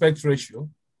of aspect ratio,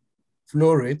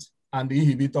 flow rate, and the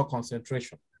inhibitor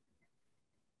concentration.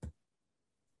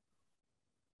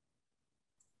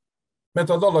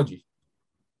 Methodology.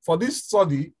 For this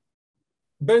study,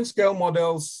 bench scale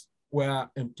models were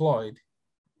employed,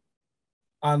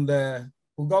 and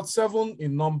we got 7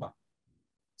 in number.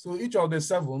 So each of the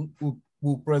 7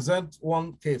 will present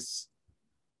one case.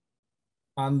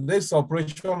 And this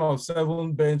operation of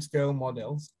 7 bench scale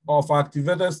models of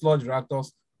activated sludge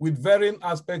reactors with varying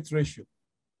aspect ratio.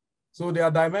 So their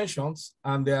dimensions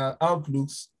and their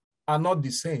outlooks are not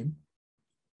the same,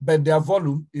 but their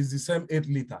volume is the same 8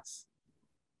 liters.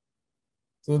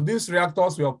 So these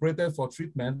reactors were operated for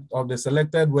treatment of the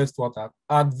selected wastewater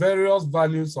at various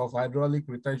values of hydraulic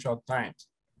retention times.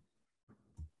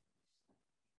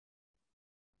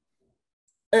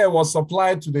 Air was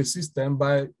supplied to the system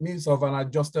by means of an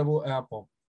adjustable air pump.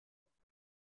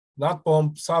 That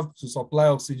pump served to supply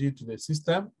oxygen to the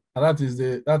system, and that is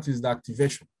the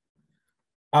activation,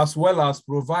 as well as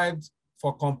provide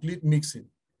for complete mixing,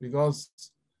 because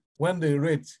when the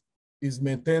rate is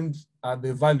maintained at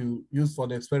the value used for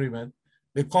the experiment,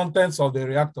 the contents of the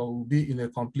reactor will be in a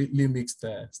completely mixed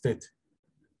state.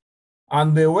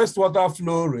 And the wastewater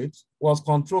flow rate was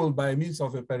controlled by means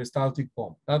of a peristaltic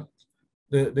pump. That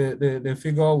the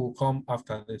figure will come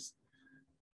after this.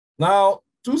 Now,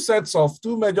 two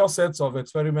major sets of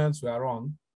experiments were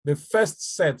run. The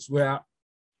first sets were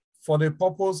for the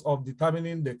purpose of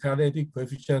determining the kinetic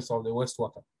coefficients of the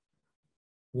wastewater.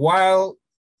 While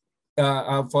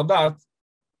for that,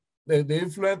 the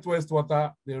effluent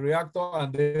wastewater, the reactor,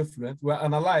 and the effluent were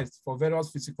analyzed for various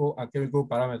physical and chemical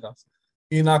parameters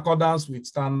in accordance with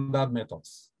standard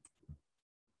methods.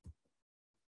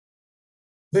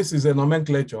 This is a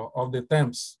nomenclature of the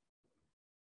terms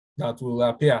that will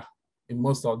appear in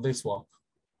most of this work.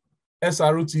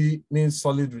 SRT means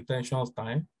solid retention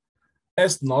time.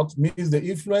 S0 means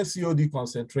the effluent COD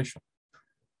concentration.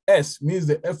 S means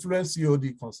the effluent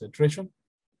COD concentration.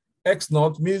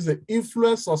 X0 means the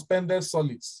effluent suspended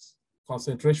solids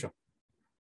concentration.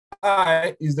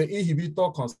 I is the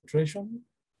inhibitor concentration.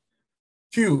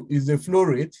 Q is the flow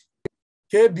rate.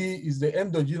 KD is the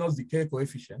endogenous decay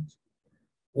coefficient.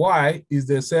 Y is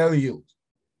the cell yield.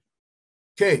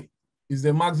 K is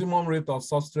the maximum rate of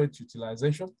substrate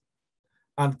utilization.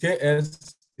 And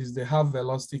Ks is the half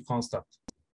velocity constant.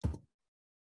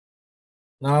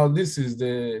 Now this is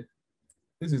the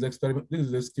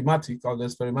schematic of the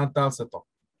experimental setup.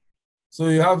 So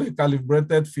you have a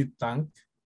calibrated feed tank.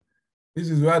 This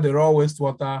is where the raw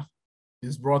wastewater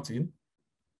is brought in.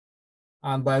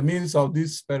 And by means of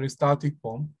this peristaltic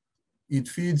pump, it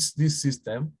feeds this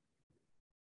system.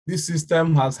 This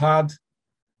system has had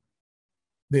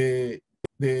the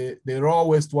raw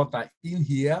wastewater in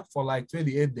here for like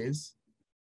 28 days,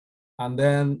 and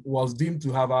then was deemed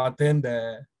to have attained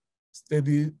a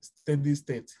steady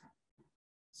state.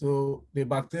 So the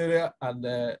bacteria and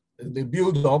the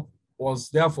buildup was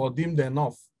therefore deemed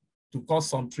enough to cause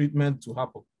some treatment to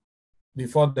happen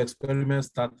before the experiment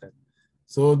started.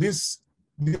 So this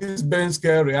bench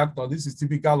scale reactor, this is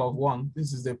typical of one.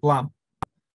 This is the plan,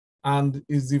 and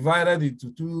is divided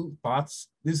into two parts.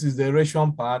 This is the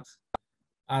aeration part,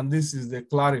 and this is the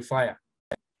clarifier.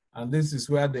 And this is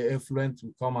where the effluent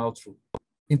will come out through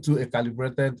into a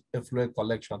calibrated effluent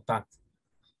collection tank.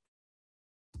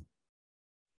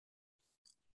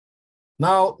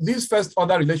 Now, these first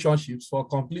order relationships for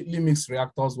completely mixed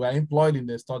reactors were employed in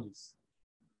the studies.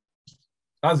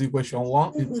 That's equation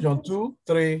 1, equation 2,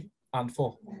 3, and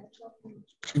 4.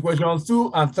 Equations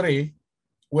 2 and 3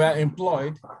 were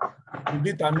employed to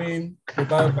determine the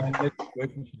biokinetic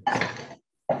coefficients,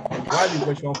 while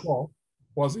equation 4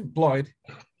 was employed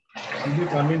to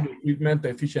determine the treatment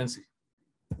efficiency.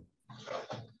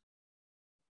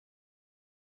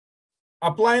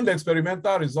 Applying the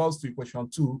experimental results to equation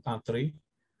 2 and 3,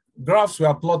 graphs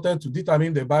were plotted to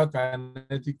determine the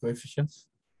biokinetic coefficients,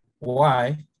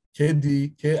 Y,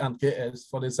 KD, K, and Ks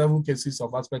for the 7 cases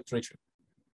of aspect ratio.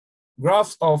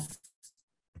 Graphs of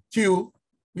Q,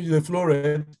 which is the flow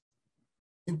rate,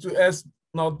 into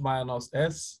S0 minus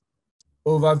S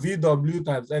over VW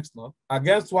times X0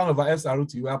 against 1 over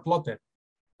SRT were plotted,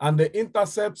 and the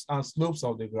intercepts and slopes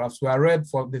of the graphs were read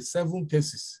for the 7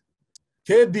 cases.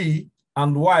 KD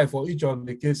and Y for each of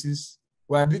the cases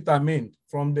were determined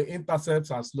from the intercepts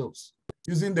and slopes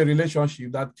using the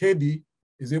relationship that KD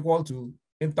is equal to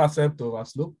intercept over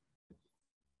slope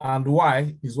and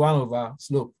Y is 1 over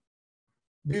slope.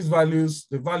 These values,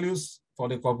 the values for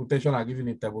the computation are given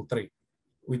in table 3,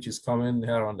 which is coming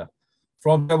here under.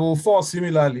 From table 4,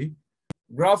 similarly,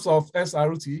 graphs of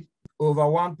SRT over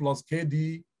 1 plus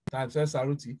KD times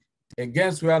SRT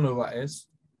against 1 over S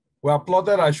were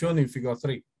plotted as shown in figure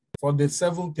 3 for the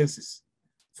 7 cases,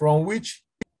 from which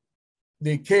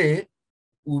the K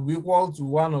will be equal to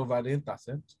 1 over the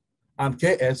intercept, and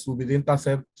Ks will be the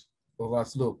intercept over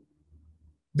slope.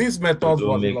 This method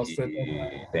was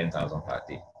illustrated. 10,000 per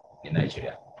day in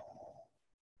Nigeria.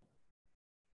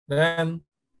 Then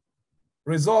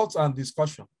results and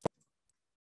discussion.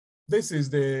 This is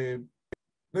the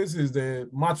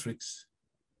matrix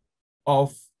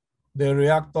of the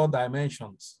reactor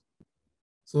dimensions.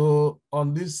 So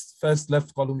on this first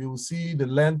left column, you will see the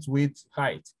length, width,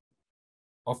 height.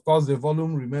 Of course, the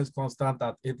volume remains constant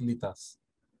at 8 liters.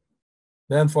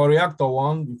 Then for reactor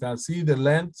 1, you can see the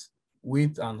length,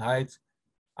 width, and height,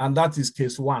 and that is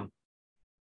case 1.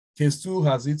 Case 2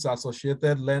 has its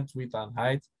associated length, width, and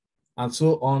height, and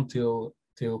so on till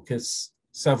case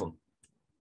 7.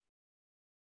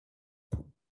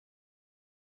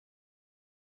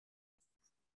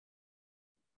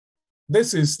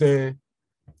 This is the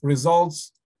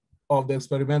results of the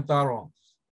experimental runs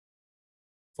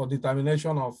for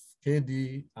determination of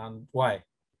KD and Y.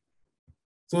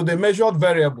 So the measured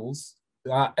variables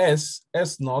are S,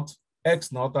 S0,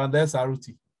 X0, and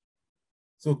SRT.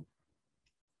 So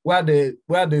where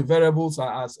the variables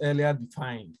are as earlier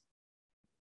defined.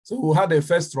 So we had a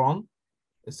first run,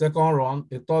 a second run,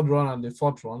 a third run, and the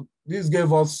fourth run. This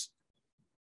gave us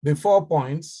the 4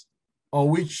 points on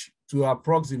which to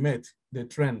approximate the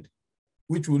trend,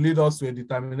 which will lead us to a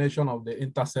determination of the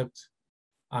intercept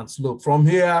and slope. From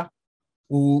here,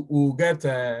 we'll get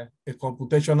a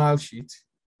computational sheet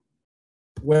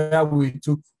where we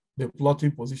took the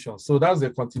plotting position. So that's the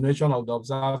continuation of the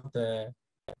observed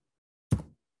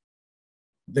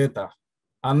data.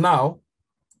 And now,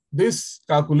 these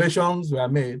calculations were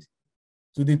made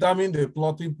to determine the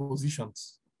plotting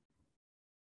positions.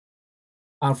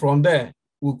 And from there,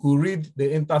 we could read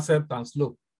the intercept and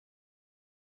slope,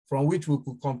 from which we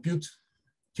could compute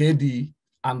KD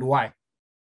and Y.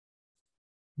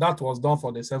 That was done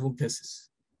for the 7 cases.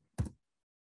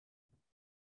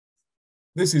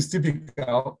 This is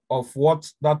typical of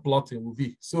what that plotting will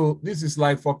be. So this is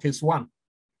like for case 1.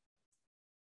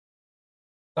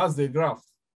 That's the graph.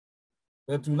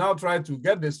 But we now try to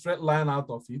get the straight line out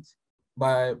of it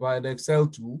by the Excel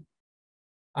tool,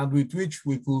 and with which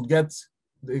we could get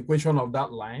the equation of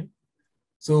that line.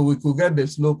 So we could get the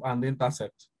slope and the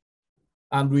intercept.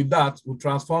 And with that, we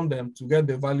transform them to get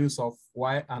the values of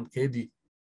Y and KD.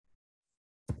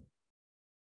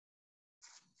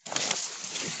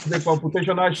 The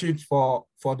computational sheet for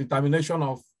determination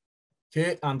of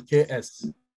K and KS.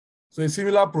 So a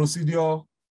similar procedure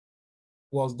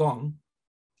was done,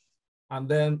 and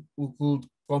then we could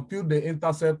compute the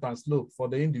intercept and slope for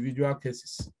the individual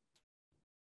cases,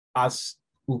 as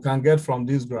we can get from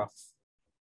this graph.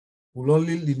 We'll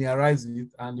only linearize it,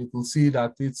 and you will see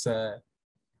that its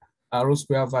R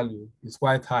square value is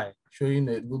quite high, showing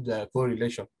a good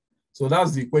correlation. So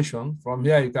that's the equation. From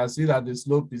here, you can see that the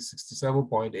slope is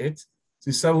 67.8,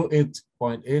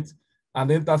 68.8, and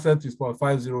the intercept is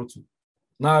 0.502.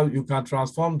 Now you can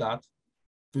transform that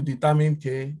to determine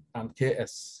K and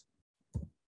KS.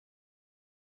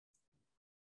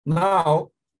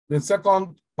 Now, the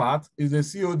second part is the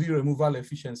COD removal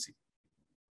efficiency.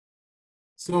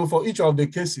 So for each of the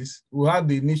cases, we had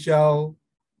the initial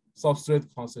substrate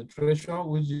concentration,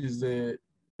 which is the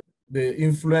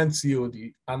influent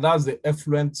COD, and that's the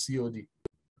effluent COD.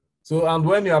 So, and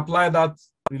when you apply that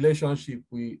relationship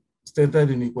we stated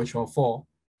in equation 4,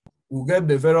 we'll get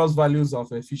the various values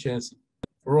of efficiency,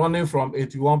 running from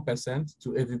 81%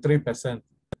 to 83%.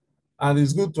 And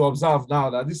it's good to observe now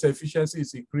that this efficiency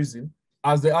is increasing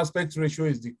as the aspect ratio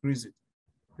is decreasing,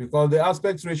 because the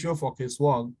aspect ratio for case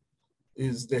 1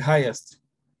 is the highest,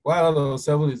 while out of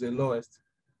 7 is the lowest.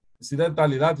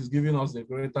 Incidentally, that is giving us the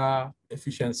greater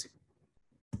efficiency.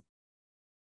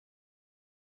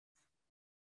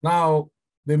 Now,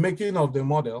 the making of the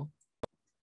model,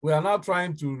 we are now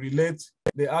trying to relate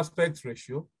the aspect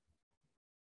ratio,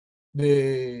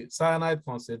 the cyanide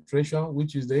concentration,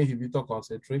 which is the inhibitor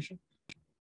concentration,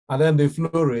 and then the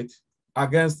flow rate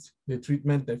against the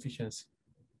treatment efficiency,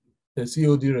 the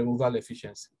COD removal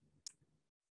efficiency.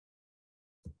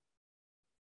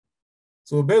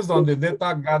 So based on the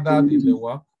data gathered in the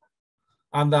work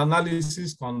and the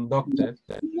analysis conducted,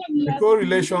 the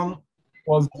correlation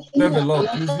was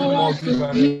developed using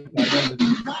multivariate analysis.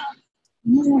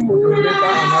 The data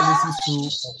analysis tool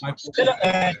of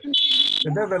microscopy. The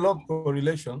developed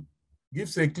correlation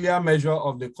gives a clear measure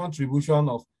of the contribution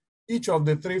of each of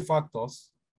the 3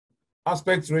 factors: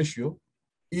 aspect ratio,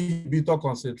 inhibitor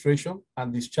concentration,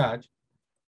 and discharge,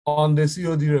 on the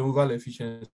COD removal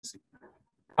efficiency,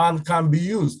 and can be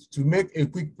used to make a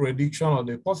quick prediction of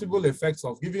the possible effects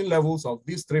of given levels of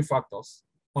these 3 factors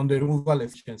on the removal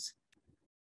efficiency.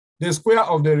 The square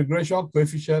of the regression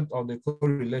coefficient of the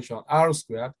correlation, R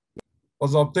squared,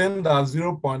 was obtained as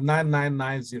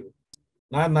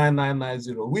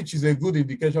 0.99990, which is a good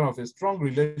indication of a strong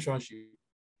relationship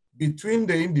between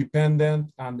the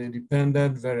independent and the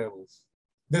dependent variables.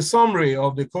 The summary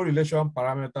of the correlation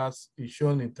parameters is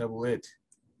shown in table 8.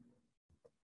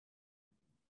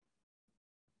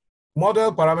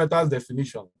 Model parameters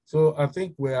definition. So I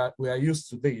think we are used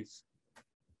to this.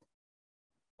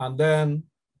 And then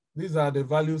These are the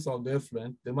values of the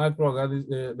effluent, the microorganisms,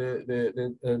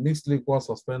 the mixed liquid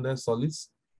suspended solids,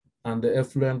 and the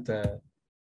effluent.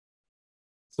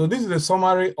 So this is a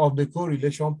summary of the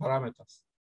correlation parameters.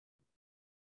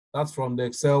 That's from the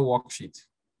Excel worksheet.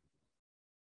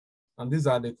 And these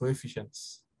are the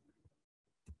coefficients.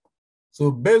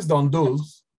 So based on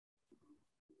those,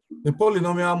 the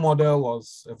polynomial model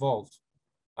was evolved.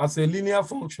 As a linear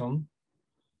function,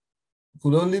 it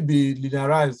could only be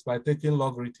linearized by taking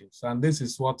logarithms. And this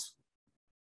is what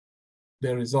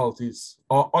the result is.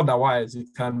 Or otherwise,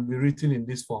 it can be written in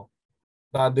this form.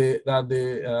 That the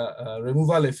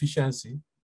removal efficiency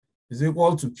is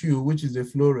equal to Q, which is the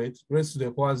flow rate, raised to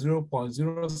the power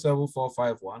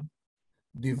 0.07451,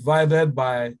 divided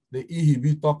by the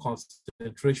inhibitor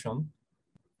concentration,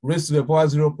 raised to the power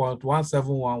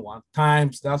 0.1711,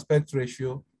 times the aspect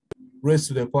ratio, raised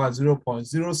to the power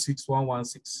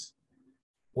 0.06116,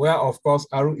 where, of course,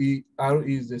 RE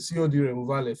is the COD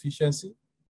removal efficiency,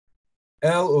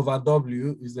 L over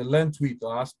W is the length width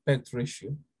or aspect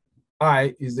ratio,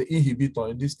 I is the inhibitor,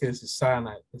 in this case is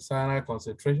cyanide, the cyanide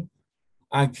concentration,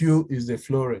 and Q is the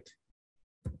flow rate.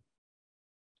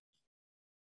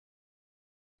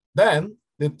 Then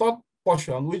the third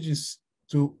portion, which is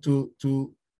to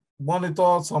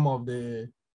monitor some of the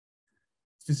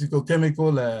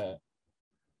physicochemical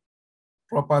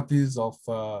properties of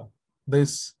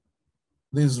these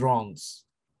rungs.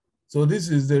 So this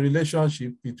is the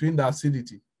relationship between the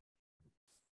acidity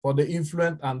for the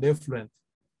influent and the effluent.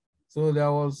 So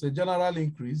there was a general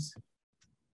increase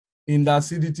in the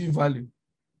acidity value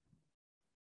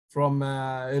from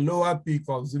a lower peak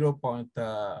of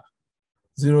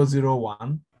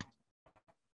 0.001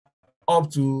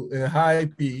 up to a high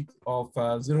peak of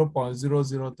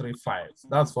 0.0035.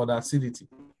 That's for the acidity.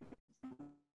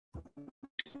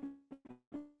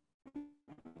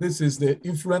 This is the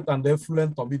influent and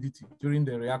effluent turbidity during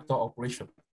the reactor operation.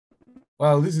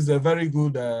 Well, this is a very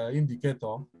good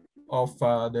indicator of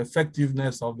the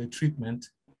effectiveness of the treatment.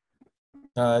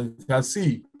 You can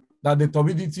see that the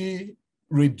turbidity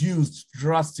reduced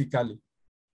drastically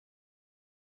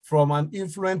from an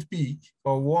influent peak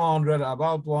of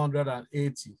about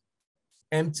 180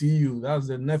 NTU, that's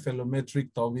the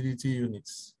nephelometric turbidity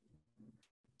units,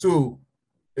 to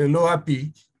a lower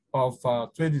peak of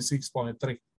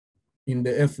 26.3 in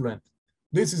the effluent.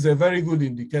 This is a very good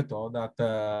indicator that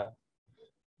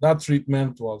that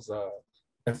treatment was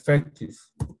effective.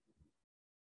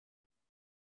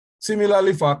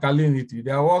 Similarly, for alkalinity,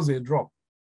 there was a drop,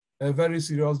 a very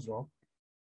serious drop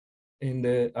in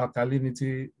the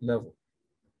alkalinity level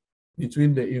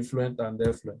between the influent and the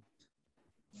effluent.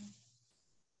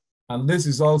 And this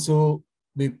is also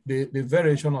the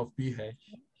variation of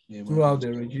pH throughout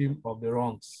the regime of the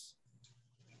rungs.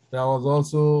 There was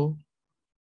also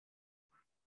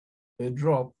a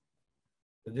drop,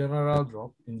 a general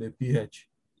drop in the pH,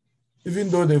 even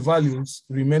though the values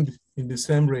remained in the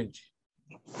same range.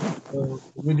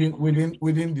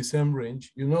 Within the same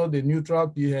range, you know, the neutral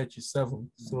pH is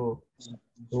 7, so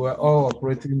we were all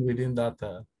operating within that.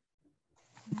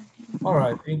 All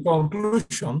right, in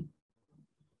conclusion,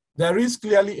 there is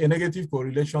clearly a negative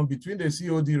correlation between the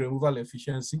COD removal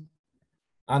efficiency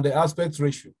and the aspect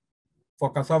ratio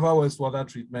for cassava wastewater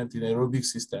treatment in aerobic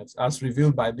systems, as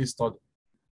revealed by this study.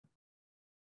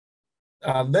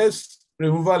 This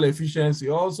removal efficiency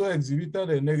also exhibited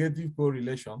a negative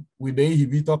correlation with the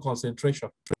inhibitor concentration.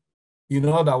 In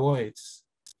other words,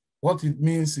 what it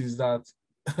means is that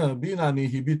being an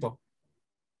inhibitor,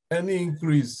 any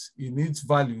increase in its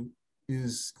value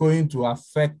is going to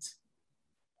affect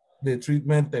the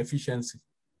treatment efficiency.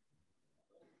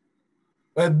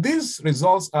 But these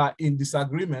results are in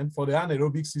disagreement for the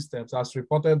anaerobic systems as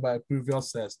reported by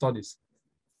previous studies.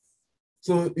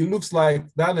 So it looks like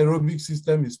the anaerobic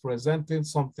system is presenting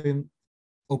something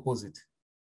opposite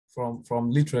from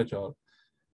literature.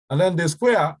 And then the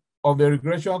square of the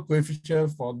regression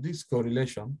coefficient for this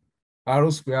correlation, R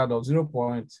squared of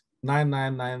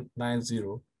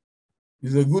 0.99990,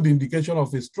 is a good indication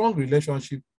of a strong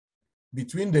relationship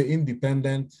between the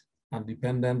independent and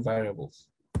dependent variables.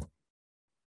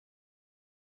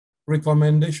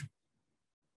 Recommendation.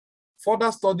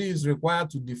 Further study is required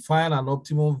to define an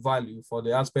optimum value for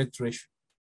the aspect ratio.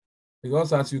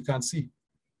 Because as you can see,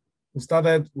 we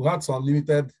had some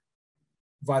limited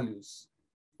values,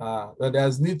 but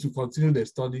there's need to continue the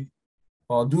study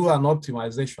or do an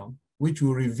optimization, which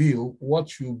will reveal what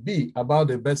should be about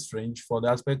the best range for the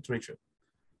aspect ratio.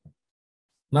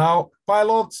 Now,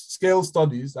 pilot scale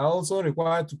studies are also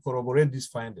required to corroborate these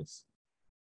findings.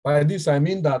 By this, I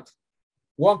mean that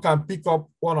one can pick up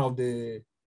one of the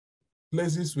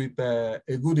places with a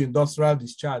good industrial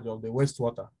discharge of the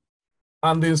wastewater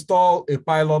and install a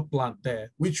pilot plant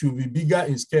there, which will be bigger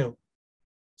in scale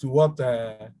to what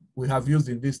we have used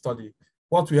in this study.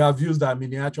 What we have used are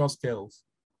miniature scales,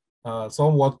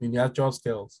 somewhat miniature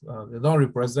scales. They don't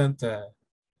represent a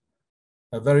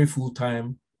very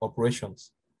full-time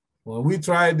operations. When we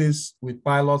try this with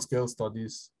pilot scale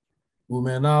studies, we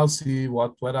may now see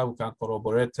whether we can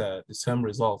corroborate the same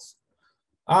results.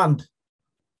 And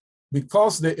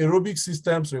because the aerobic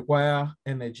systems require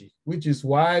energy, which is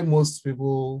why most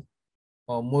people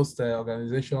or most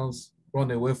organizations run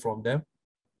away from them,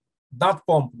 that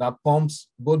pump that pumps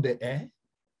both the air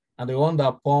and the one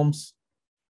that pumps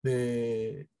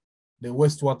the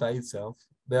wastewater itself,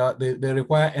 they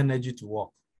require energy to work.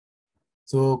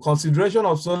 So consideration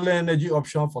of solar energy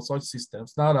option for such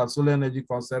systems, now that solar energy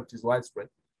concept is widespread,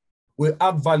 will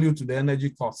add value to the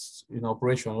energy costs in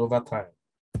operation over time.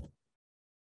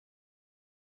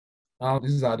 Now,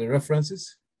 these are the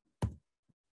references.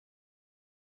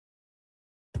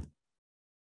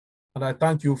 And I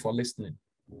thank you for listening.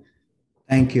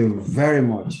 Thank you very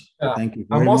much. Thank you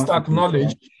very much. I must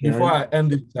acknowledge, before I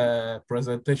end this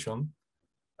presentation,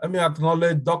 let me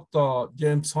acknowledge Dr.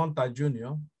 James Hunter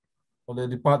Jr. of the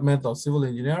Department of Civil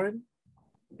Engineering,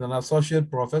 an associate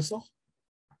professor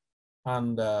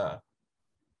and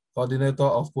coordinator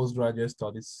of postgraduate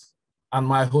studies, and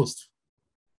my host.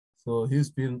 So he's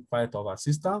been quite of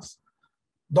assistance.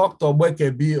 Dr.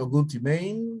 Bweke B.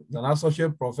 Oguntimehin, an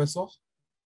associate professor,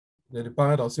 the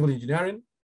Department of Civil Engineering.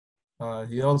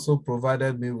 He also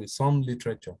provided me with some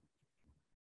literature.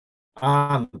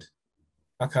 And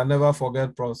I can never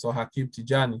forget Professor Hakim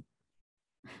Tijani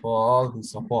for all his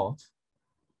support.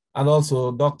 And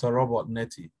also Dr. Robert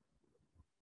Netty.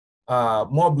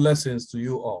 More blessings to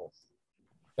you all.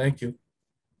 Thank you.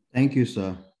 Thank you,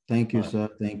 sir. Thank you, sir.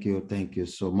 Thank you. Thank you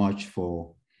so much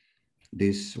for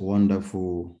this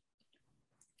wonderful,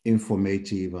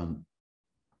 informative, and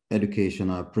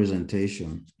educational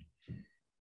presentation.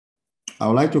 I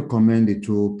would like to commend the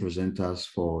two presenters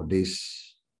for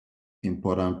this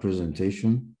important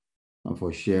presentation and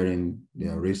for sharing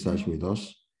their research with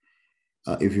us.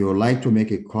 If you would like to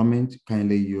make a comment,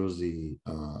 kindly use the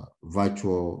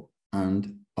virtual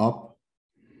hand up.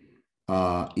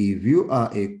 If you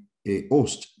are a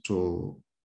host to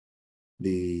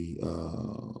the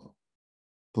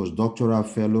postdoctoral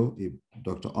fellow, if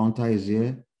Dr. Hunter is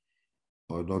here,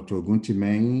 or Dr.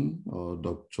 Oguntimehin, or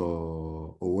Dr.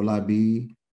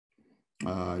 Owolabi,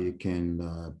 you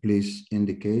can please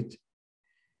indicate.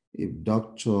 If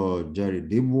Dr. Jerry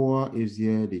Dibwa is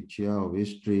here, the chair of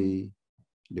history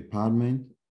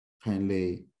department,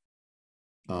 kindly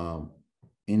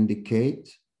indicate,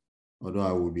 although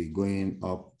I will be going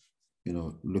up,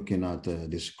 looking at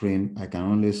the screen. I can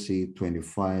only see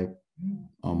 25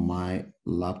 on my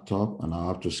laptop, and I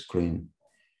have to screen.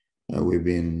 We've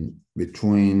been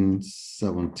between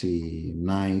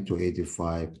 79 to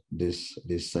 85 this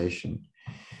session.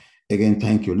 Again,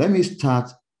 thank you. Let me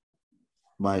start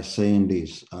by saying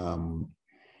this.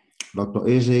 Dr.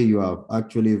 Eze, you have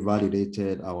actually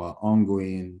validated our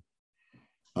ongoing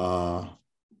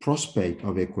prospect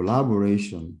of a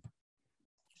collaboration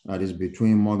that is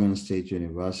between Morgan State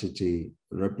University,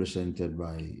 represented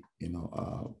by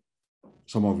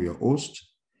some of your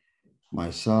hosts,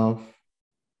 myself,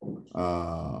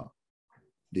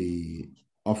 the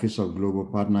Office of Global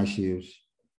Partnerships,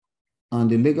 and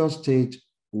the Lagos State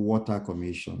Water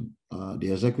Commission.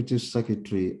 The Executive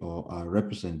Secretary or our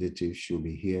representative should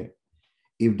be here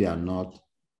if they are not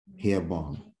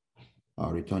herebound,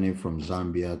 returning from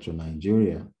Zambia to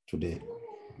Nigeria today.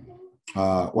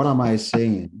 What am I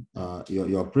saying?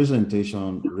 Your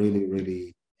presentation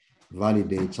really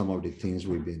validates some of the things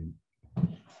we've been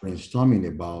brainstorming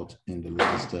about in the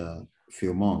last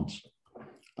few months.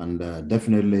 And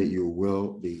definitely you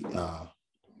will be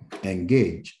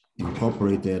engaged,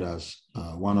 incorporated as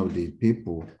one of the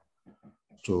people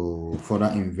to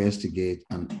further investigate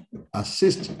and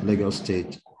assist Lagos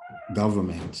State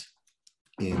government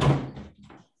in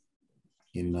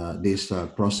this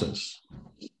process.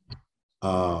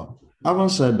 Having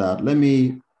said that, let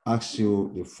me ask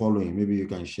you the following. Maybe you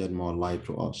can shed more light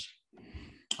to us.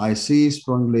 I see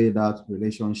strongly that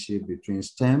relationship between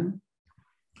STEM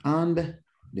and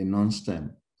the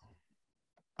non-STEM.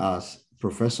 As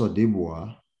Professor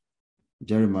Dibwa,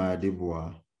 Jeremiah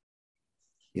Dibwa,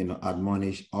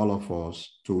 admonished all of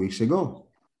us 2 weeks ago.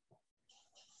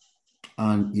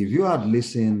 And if you had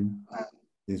listened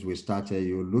since we started,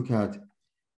 you look at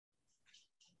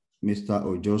Mr.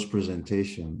 Ojo's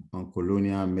presentation on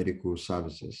colonial medical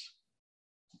services.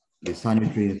 the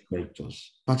sanitary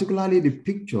inspectors, particularly the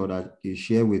picture that you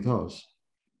share with us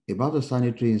about the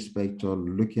sanitary inspector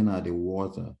looking at the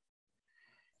water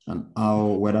and how,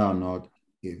 whether or not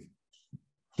it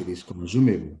is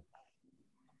consumable.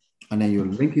 And then you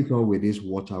link it up with this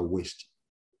water waste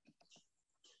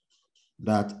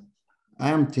that I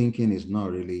am thinking is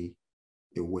not really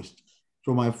a waste.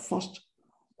 So my first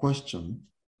question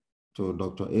to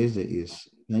Dr. Eze is,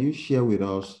 can you share with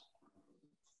us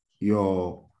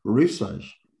your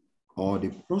research or the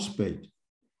prospect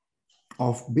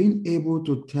of being able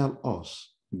to tell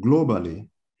us globally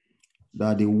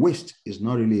that the waste is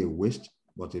not really a waste,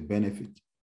 but a benefit?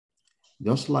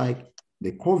 Just like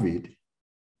the COVID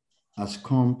has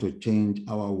come to change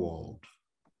our world.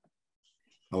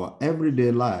 Our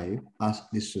everyday life, as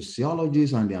the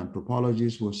sociologists and the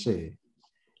anthropologists will say,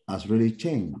 has really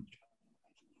changed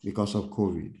because of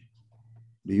COVID.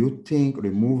 Do you think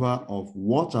removal of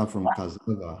water from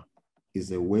cassava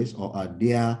is a waste, or are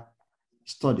there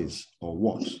studies or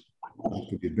works that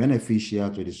could be beneficial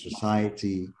to the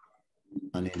society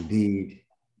and indeed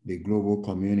the global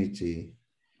community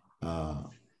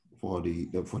for the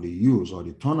use or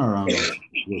the turnaround of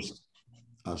waste,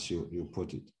 as you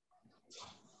put it?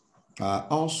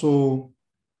 Also,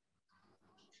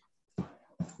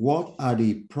 what are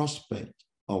the prospects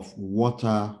of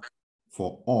water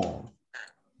for all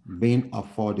being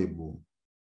affordable?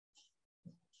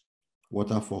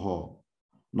 Water for all,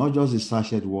 not just the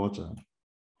sachet water.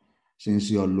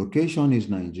 Since your location is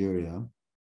Nigeria,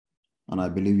 and I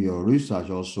believe your research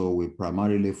also will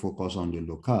primarily focus on the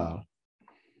local,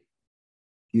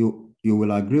 you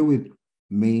will agree with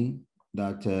me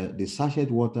that the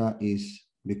sachet water is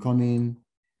becoming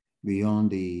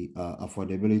beyond the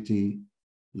affordability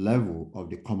level of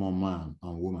the common man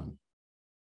and woman.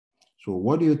 So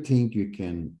what do you think you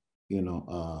can,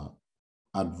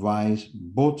 advise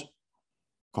both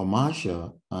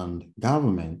commercial and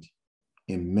government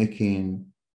in making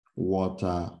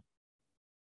water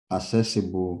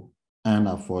accessible and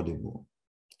affordable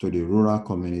to the rural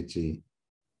community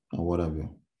and whatever?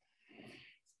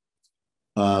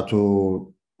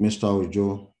 To Mr.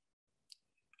 Ojo,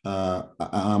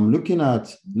 I'm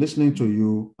listening to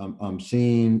you, I'm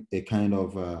seeing a kind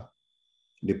of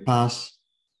the past,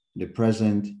 the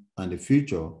present, and the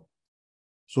future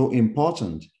so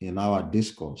important in our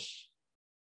discourse,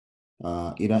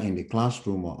 either in the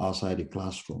classroom or outside the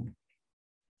classroom,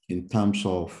 in terms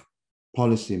of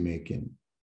policy making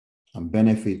and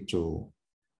benefit to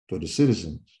the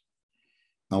citizens.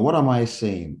 And what am I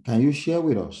saying? Can you share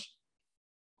with us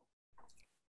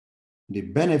the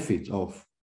benefit of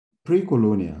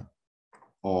pre-colonial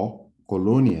or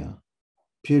colonial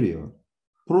period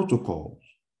protocols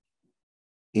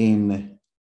in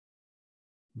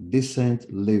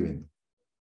decent living,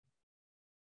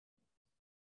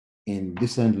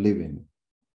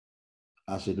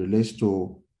 as it relates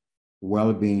to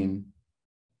well-being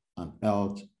and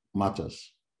health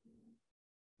matters?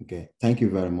 Okay, thank you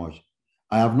very much.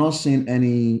 I have not seen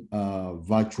any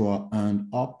virtual hand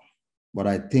up, but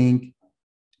I think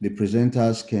the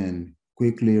presenters can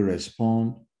quickly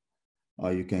respond,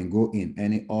 or you can go in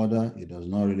any order. It does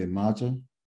not really matter.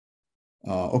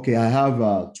 Okay, I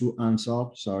have two hands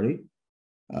up, sorry.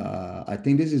 I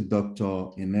think this is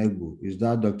Dr. Inegbu. Is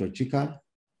that Dr. Chika?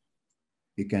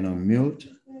 You can unmute.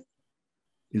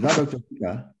 Is that Dr.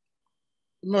 Chika?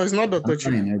 No, it's not Dr.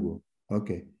 Chika. Inegbu.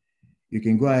 Okay. You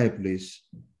can go ahead, please.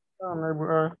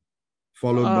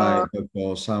 Followed by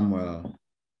Dr. Samuel.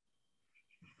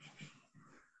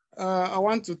 I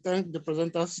want to thank the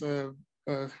presenters,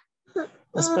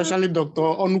 especially Dr.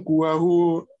 Onukua,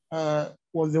 who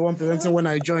was the one presenting when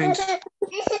I joined.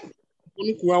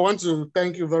 Onukua, I want to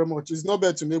thank you very much. It's not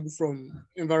bad to Nebu from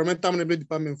Environmental Management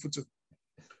Department, Futu.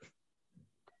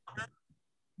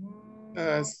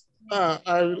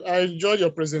 I enjoyed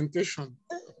your presentation,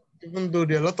 even though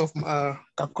there are a lot of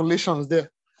calculations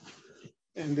there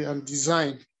and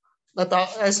design. But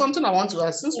something I want to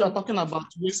ask, since we are talking about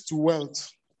waste to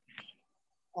wealth,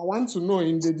 I want to know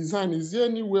in the design, is there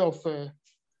any way of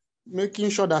making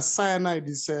sure that cyanide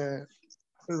is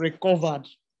recovered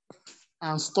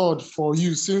and stored for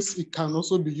use, since it can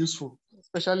also be useful,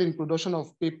 especially in production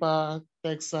of paper,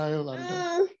 textile,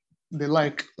 and the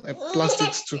like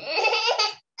plastics too?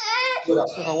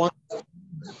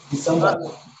 So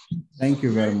Thank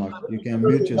you very much. You can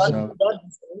mute yourself.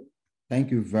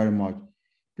 Thank you very much.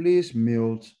 Please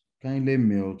mute, kindly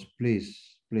mute, please.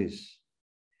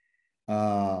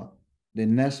 The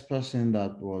next person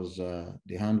that was,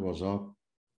 the hand was up,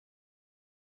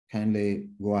 kindly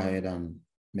go ahead and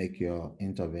make your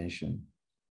intervention.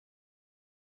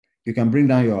 You can bring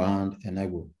down your hand,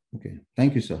 Enego. Okay,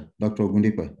 thank you, sir. Dr.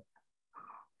 Ogundipe.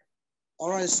 All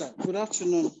right, sir. Good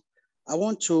afternoon. I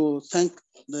want to thank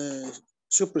the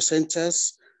two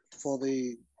presenters for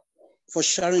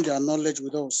sharing their knowledge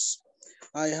with us.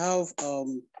 I have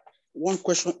one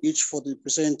question each for the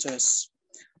presenters.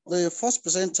 The first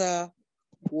presenter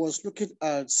was looking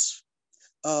at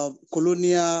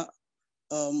colonial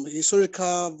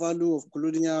historical value of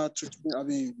colonial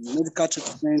treatment, medical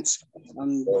treatment,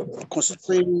 and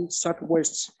considering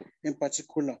Southwest in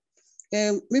particular.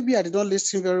 And maybe I did not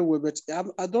listen very well, but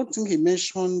I don't think he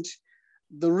mentioned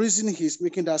the reason he's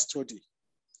making that study.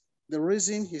 The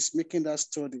reason he's making that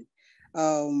study.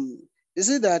 Is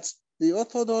it that the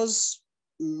orthodox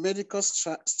medical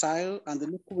style and the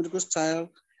local medical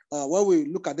style, when we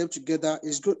look at them together,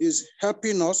 is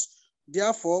helping us?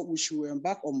 Therefore, we should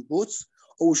embark on both,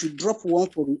 or we should drop one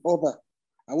for the other.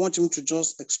 I want him to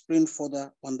just explain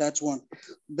further on that one.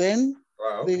 Then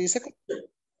the second,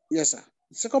 yes, sir.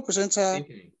 The second presenter,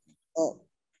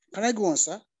 can I go on,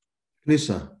 sir? Please,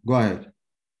 sir, go ahead.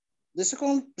 The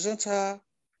second presenter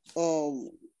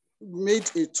made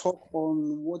a talk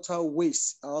on water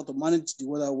waste, how to manage the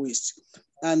water waste.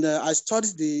 And I tried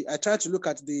to look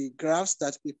at the graphs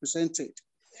that he presented.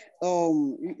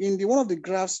 In one of the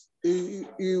graphs, he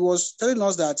was telling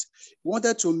us that he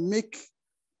wanted to make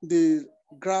the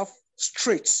graph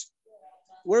straight.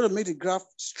 We wanted to make the graph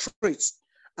straight.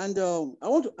 And I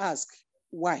want to ask,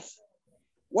 why?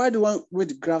 Why do you want to make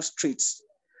the graph straight?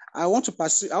 I want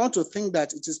to think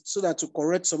that it is so that to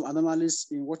correct some anomalies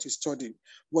in what you studied.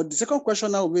 But the second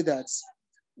question now will be that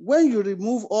when you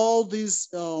remove all these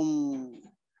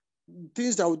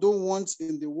things that we don't want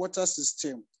in the water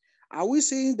system, are we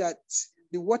saying that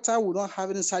the water will not have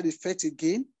any side effect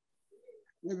again?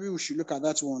 Maybe we should look at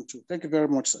that one too. Thank you very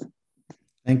much, sir.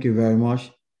 Thank you very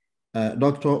much.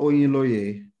 Dr.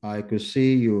 Oyinloye, I could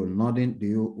see you nodding.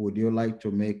 Would you like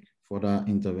to make further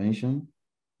intervention?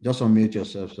 Just unmute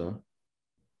yourself, sir.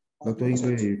 Dr.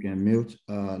 Oyinloye, you can mute.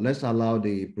 Let's allow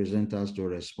the presenters to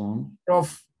respond.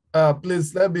 Prof,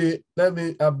 please let me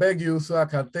beg you so I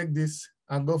can take this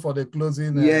and go for the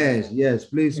closing. Yes,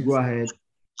 please go ahead.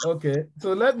 Okay,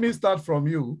 so let me start from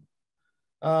you.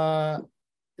 You are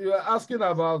asking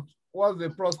about what's the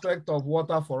prospect of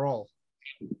water for all.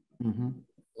 Mm-hmm.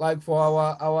 Like for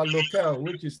our local,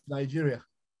 which is Nigeria.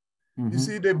 Mm-hmm. You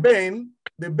see, the Bain,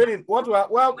 what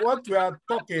we are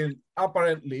talking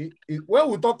apparently is when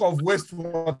we talk of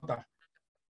wastewater,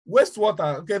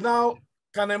 okay, now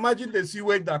can imagine the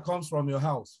sewage that comes from your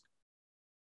house,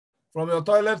 from your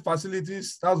toilet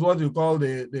facilities. That's what you call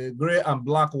the gray and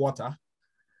black water.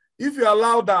 If you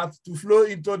allow that to flow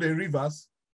into the rivers,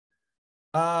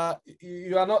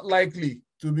 you are not likely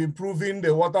to be improving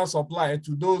the water supply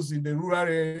to those in the rural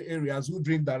areas who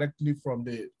drink directly from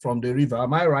the river.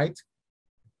 Am I right?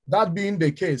 That being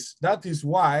the case, that is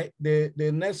why the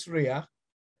NESRIA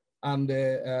and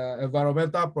the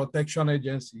Environmental Protection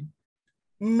Agency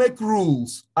make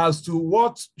rules as to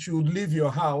what should leave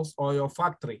your house or your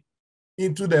factory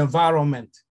into the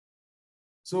environment.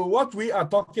 So what we are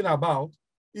talking about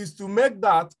is to make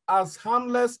that as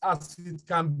harmless as it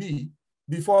can be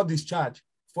before discharge.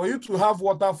 For you to have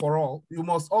water for all, you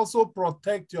must also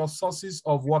protect your sources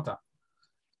of water.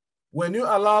 When you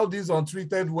allow these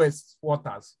untreated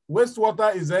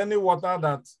wastewater is any water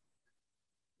that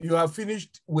you have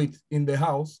finished with in the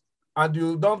house and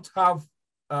you don't have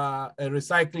a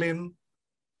recycling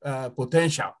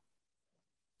potential.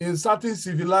 In certain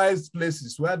civilized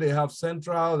places where they have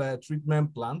central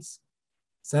treatment plants,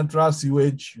 central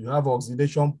sewage, you have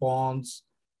oxidation ponds,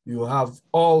 you have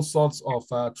all sorts of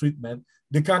treatment,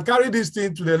 they can carry this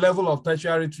thing to the level of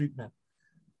tertiary treatment.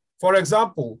 For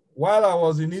example, while I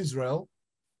was in Israel,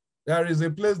 there is a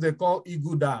place they call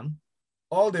Igudan.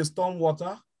 All the storm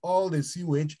water, all the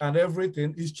sewage and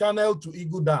everything is channeled to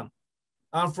Igudan.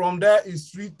 And from there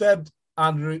is treated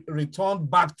and returned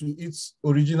back to its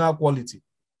original quality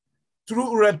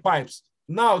through red pipes.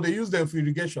 Now they use them for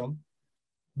irrigation,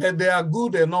 but they are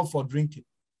good enough for drinking.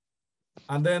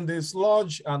 And then the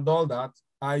sludge and all that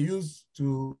are used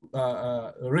to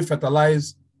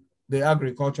refertilize the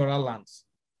agricultural lands.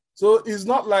 So it's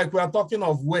not like we are talking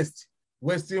of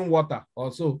wasting water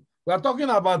also. We are talking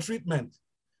about treatment.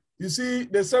 You see,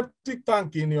 the septic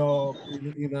tank in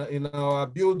our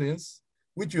buildings,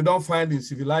 which you don't find in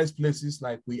civilized places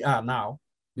like we are now,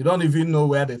 you don't even know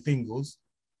where the thing goes.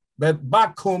 But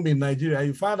back home in Nigeria,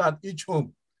 you find that each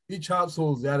home, each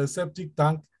household, they have a septic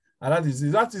tank, and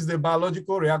that is the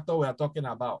biological reactor we are talking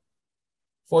about.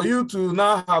 For you to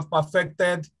now have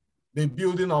perfected the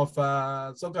building of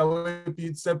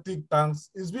septic tanks,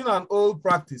 it's been an old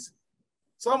practice.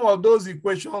 some of those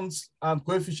equations and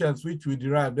coefficients which we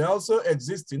derive, they're also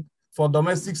existing for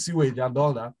domestic sewage and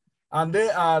all that. And they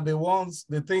are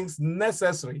the things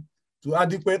necessary to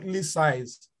adequately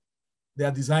size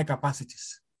their design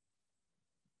capacities.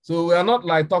 So we are not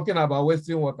like talking about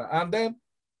wasting water. And then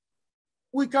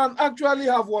we can actually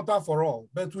have water for all,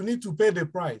 but we need to pay the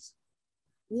price.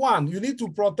 One, you need to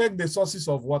protect the sources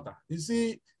of water. You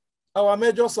see, our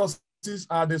major sources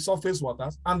are the surface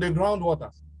waters and the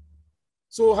groundwaters.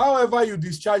 So however you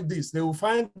discharge this, they will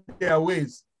find their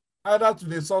ways either to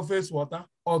the surface water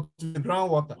or to the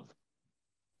groundwater.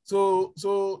 So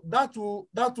that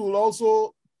will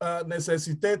also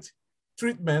necessitate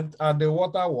treatment at the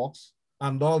water works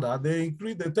and all that. They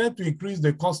tend to increase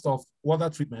the cost of water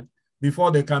treatment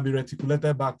before they can be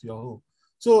reticulated back to your home.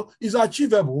 So it's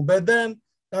achievable, but then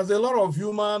there's a lot of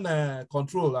human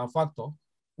control and factor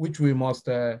which we must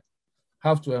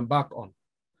have to embark on.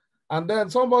 And then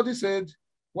somebody said,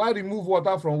 why remove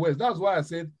water from waste? That's why I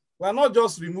said, we're not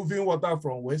just removing water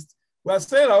from waste. We're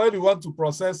saying that when you want to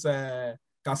process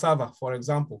cassava, for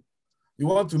example, you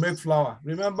want to make flour.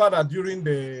 Remember that during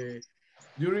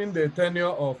the tenure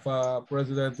of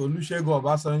President Olusegun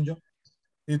Obasanjo,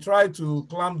 he tried to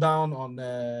clamp down on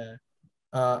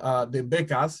the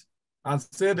bakers and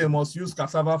say they must use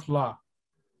cassava flour.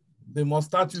 They must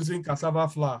start using cassava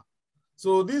flour.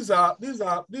 So these are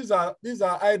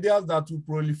ideas that will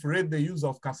proliferate the use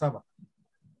of cassava.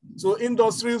 So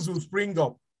industries will spring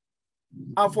up.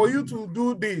 And for you to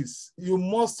do this, you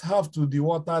must have to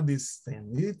dewater this thing.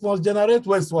 It must generate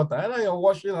wastewater. Either you're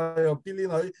washing or you're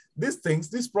peeling, or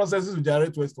these processes will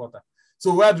generate wastewater.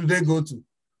 So where do they go to?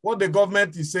 What the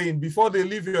government is saying, before they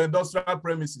leave your industrial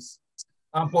premises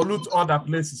and pollute other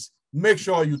places, make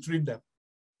sure you treat them.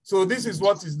 So this is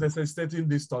what is necessitating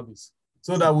these studies,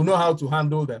 so that we know how to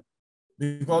handle them.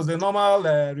 Because the normal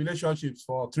relationships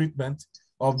for treatment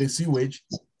of the sewage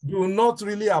do not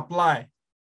really apply.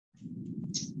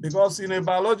 Because in a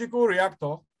biological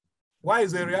reactor, why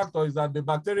is a reactor? Is that the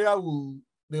bacteria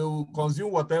will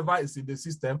consume whatever is in the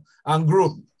system and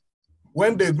grow.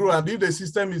 When they grow, and if the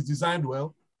system is designed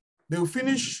well, they will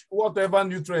finish whatever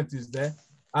nutrient is there,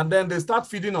 and then they start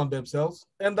feeding on themselves,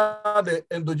 enter the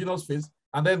endogenous phase,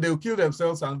 and then they'll kill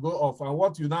themselves and go off. And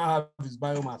what you now have is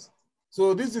biomass.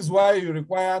 So this is why you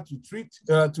require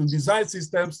to design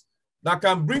systems that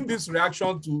can bring this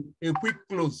reaction to a quick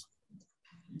close,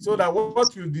 so that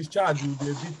what you discharge will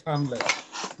be a bit harmless.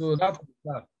 So that's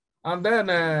that. And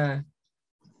then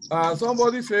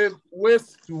somebody said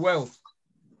waste to wealth.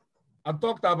 I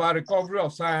talked about recovery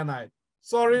of cyanide.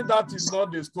 Sorry, that is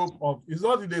not the scope of, it's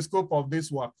not in the scope of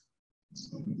this work.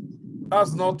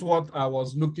 That's not what I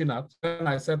was looking at when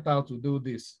I set out to do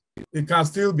this. It can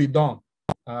still be done.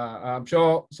 I'm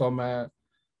sure some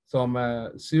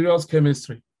serious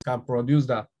chemistry can produce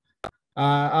that.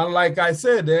 And like I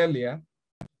said earlier,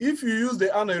 if you use the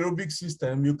anaerobic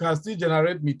system, you can still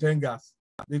generate methane gas,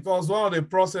 because one of the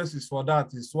processes for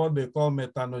that is what they call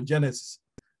methanogenesis,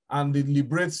 and it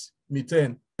liberates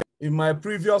methane. In my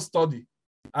previous study,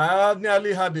 I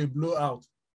nearly had a blowout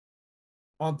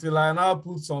until I now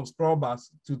put some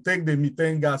scrubbers to take the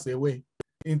methane gas away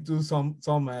into some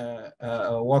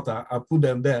water. I put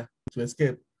them there to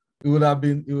escape. It would have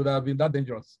been that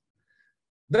dangerous.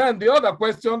 Then the other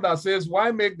question that says, why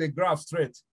make the graph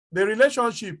straight? The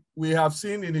relationship we have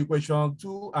seen in equation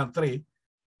 2 and 3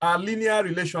 are linear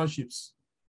relationships.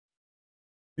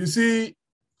 You see,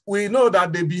 we know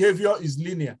that the behavior is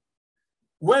linear.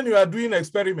 When you are doing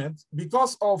experiments,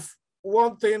 because of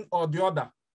one thing or the other,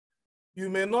 you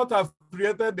may not have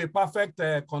created the perfect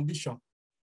condition.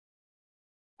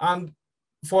 And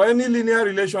for any linear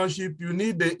relationship, you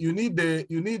need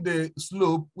the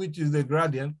slope, which is the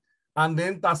gradient, and the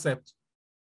intercept.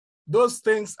 Those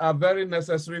things are very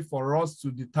necessary for us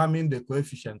to determine the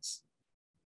coefficients.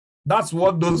 That's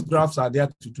what those graphs are there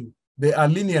to do. They are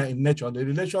linear in nature. The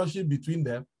relationship between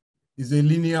them is a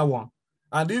linear one.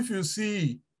 And if you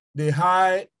see the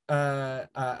high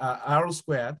R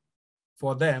squared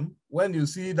for them, when you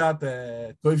see that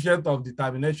coefficient of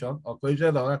determination or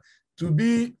coefficient of that, to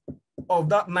be of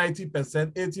that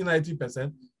 90%,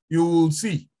 80-90%, you will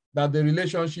see that the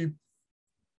relationship,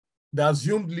 the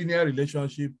assumed linear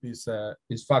relationship is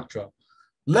factual.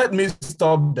 Let me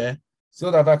stop there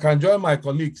so that I can join my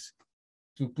colleagues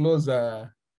to close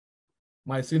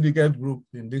my syndicate group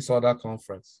in this other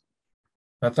conference.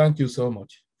 Thank you so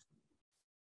much.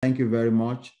 Thank you very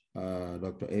much,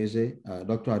 Dr. Eze.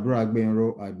 Dr.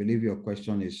 Adura-Agbenro, I believe your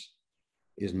question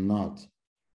is not,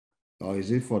 or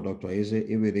is it for Dr. Eze?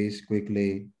 If it is,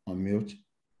 quickly unmute.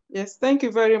 Yes, thank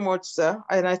you very much, sir.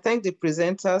 And I thank the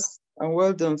presenters, and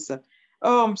well done, sir.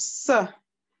 Sir,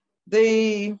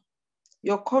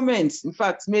 Your comments, in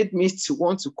fact, made me to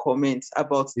want to comment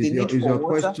about the need for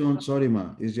water. Question, sorry,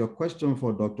 ma, is your question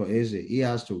for Dr. Eze? He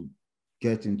has to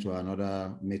get into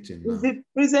another meeting now. The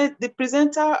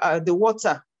presenter, the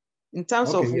water, in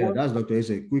terms of yeah, water. that's Dr.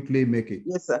 Eze. Quickly make it.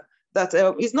 Yes, sir. That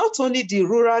it's not only the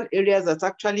rural areas that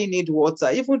actually need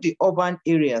water, even the urban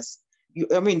areas.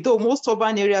 Though most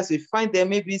urban areas, we find them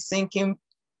maybe sinking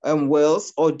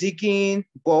wells or digging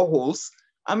boreholes.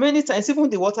 And many times, even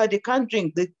the water they can't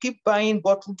drink, they keep buying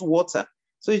bottled water.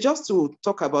 So it's just to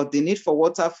talk about the need for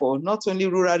water for not only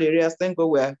rural areas, thank God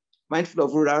we're mindful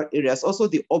of rural areas, also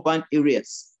the urban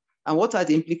areas. And what are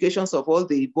the implications of all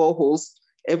the boreholes,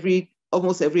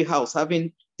 almost every house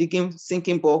having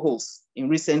sinking boreholes in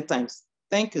recent times?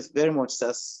 Thank you very much,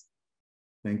 sirs.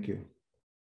 Thank you.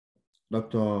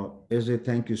 Dr. Eze,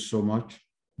 thank you so much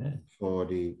for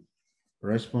the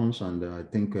response, and I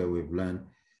think we've learned.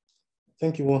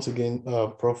 Thank you once again,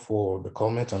 Prof, for the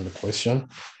comment and the question.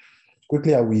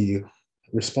 Quickly, I will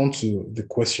respond to the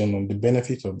question on the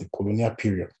benefit of the colonial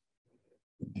period,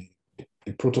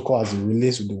 the protocol as it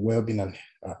relates to the well-being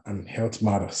and health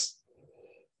matters.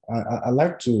 I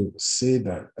like to say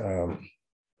that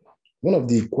one of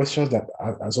the questions that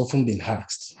has often been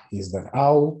asked is that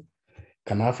how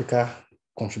can Africa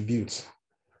contribute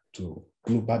to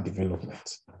global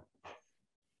development?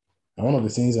 And one of the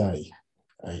things I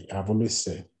have always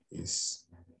said is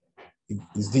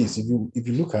this: if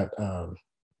you look at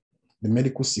the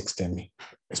medical system,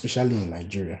 especially in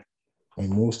Nigeria or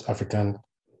in most African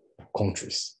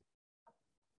countries,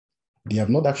 they have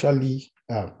not actually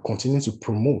continued to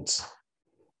promote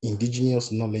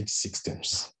indigenous knowledge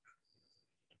systems.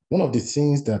 One of the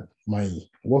things that my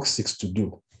work seeks to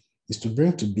do is to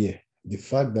bring to bear the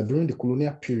fact that during the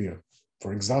colonial period,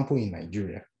 for example, in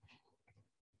Nigeria,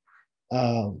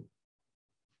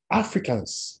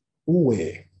 Africans who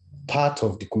were part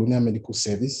of the colonial medical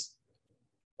service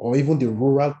or even the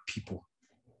rural people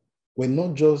were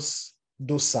not just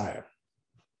docile,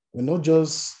 were not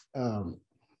just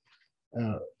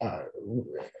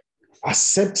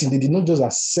accepting, they did not just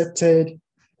accepted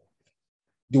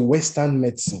the Western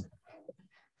medicine.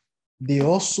 They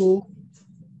also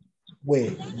were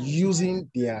using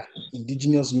their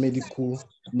indigenous medical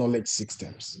knowledge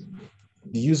systems,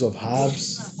 the use of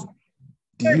herbs,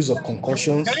 the use of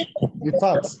concussions. In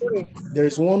fact, there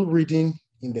is one reading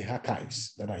in the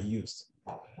archives that I used.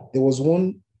 There was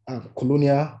one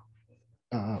colonial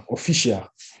official,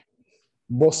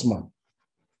 bossman,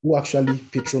 who actually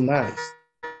patronized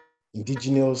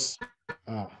indigenous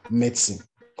medicine,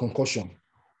 concussion,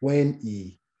 when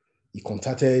he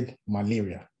contracted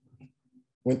malaria,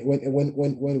 when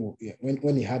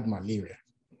he had malaria.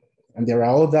 And there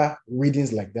are other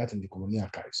readings like that in the colonial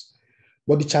archives.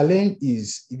 But the challenge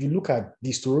is, if you look at the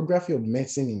historiography of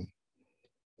medicine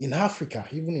in Africa,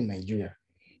 even in Nigeria,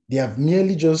 they have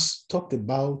merely just talked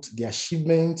about the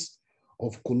achievements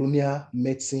of colonial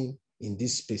medicine in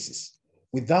these spaces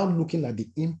without looking at the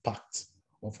impact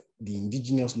of the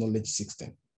indigenous knowledge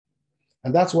system.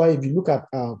 And that's why if you look at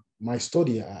my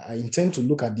study, I intend to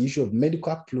look at the issue of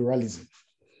medical pluralism.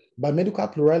 By medical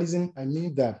pluralism, I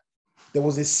mean that there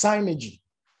was a synergy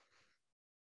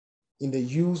in the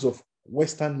use of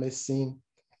Western medicine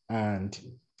and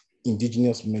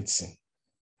indigenous medicine.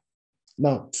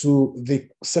 Now, to the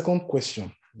second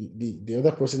question, the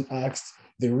other person asked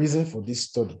the reason for this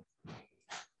study.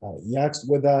 He asked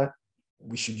whether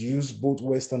we should use both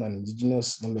Western and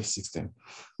indigenous knowledge system.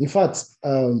 In fact,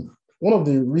 one of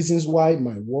the reasons why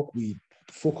my work will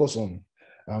focus on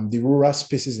the rural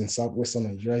spaces in Southwestern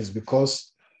Nigeria is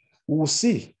because we will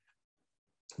see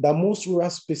that most rural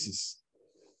spaces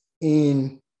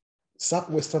in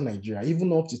Southwestern Nigeria,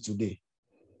 even up to today,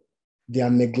 they are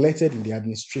neglected in the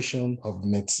administration of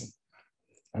medicine.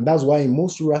 And that's why in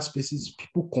most rural spaces,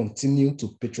 people continue to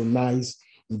patronize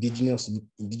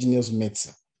indigenous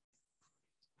medicine.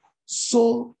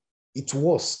 So it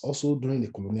was also during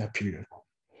the colonial period.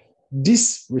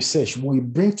 This research will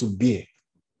bring to bear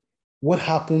what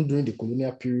happened during the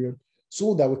colonial period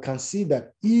so that we can see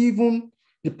that even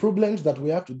the problems that we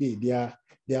have today, they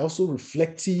are also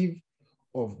reflective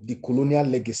of the colonial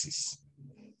legacies.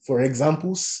 For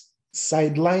example,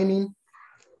 sidelining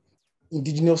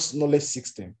indigenous knowledge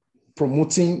system,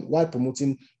 while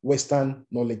promoting Western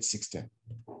knowledge system.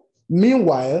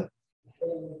 Meanwhile,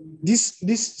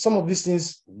 some of these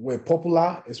things were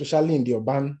popular, especially in the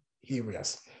urban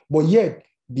areas. But yet,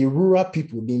 the rural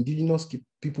people, the indigenous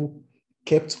people,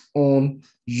 kept on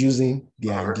using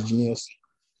their indigenous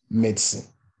medicine.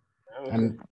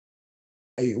 And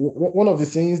one of the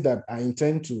things that I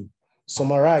intend to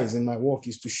summarize in my work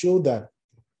is to show that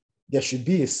there should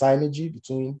be a synergy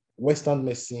between Western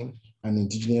medicine and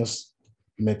indigenous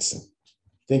medicine.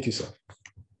 Thank you, sir.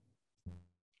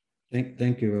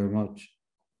 Thank you very much.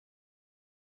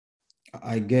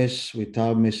 I guess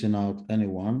without missing out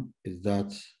anyone, is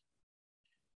that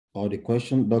all the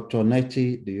question? Dr.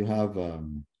 Neti, do you have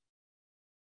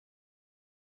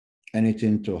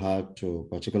anything to add to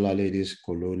particularly this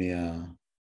colonial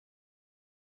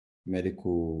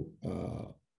medical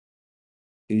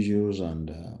issues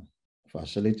and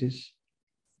facilities?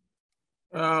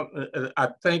 I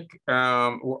think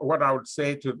what I would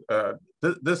say to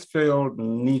this field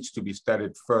needs to be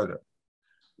studied further,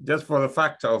 just for the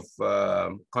fact of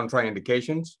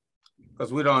contraindications,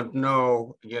 because we don't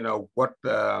know, what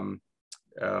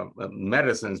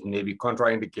medicines may be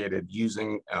contraindicated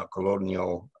using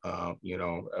colonial,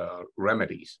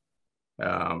 remedies.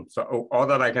 So all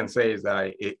that I can say is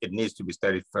that it needs to be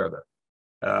studied further.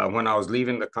 When I was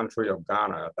leaving the country of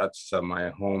Ghana, that's my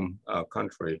home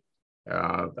country,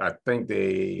 I think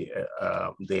they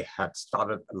had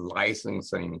started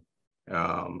licensing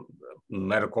the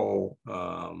medical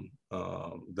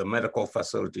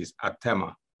facilities at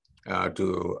Tema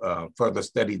to further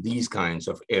study these kinds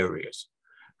of areas.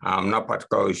 I'm not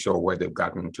particularly sure where they've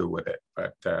gotten to with it,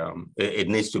 but it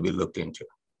needs to be looked into.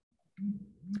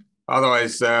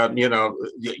 Otherwise,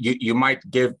 you might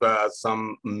give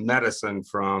some medicine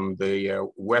from the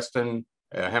Western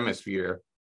hemisphere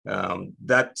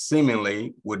that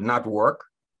seemingly would not work,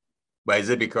 but is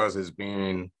it because it's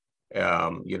being,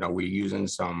 we're using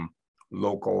some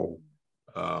local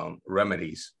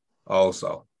remedies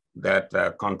also that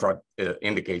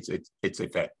indicates its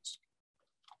effects.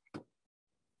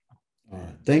 All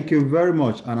right. Thank you very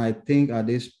much. And I think at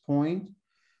this point,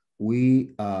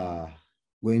 we are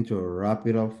going to wrap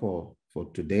it up for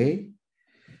today.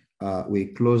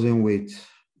 We're closing with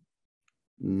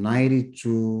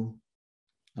 92,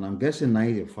 and I'm guessing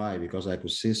 95 because I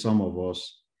could see some of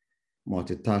us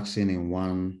multitasking in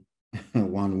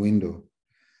one window.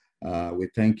 We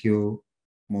thank you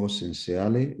most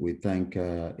sincerely. We thank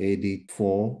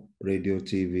AD4 Radio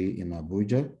TV in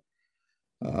Abuja.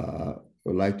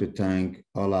 We'd like to thank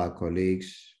all our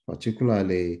colleagues,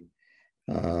 particularly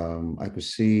I could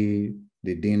see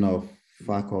the Dean of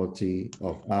Faculty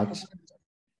of Arts,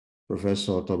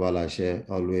 Professor Tobalashe,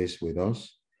 always with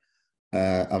us.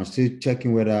 I'm still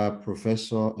checking whether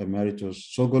Professor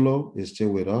Emeritus Sogolo is still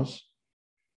with us.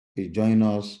 He joined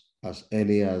us as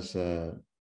early as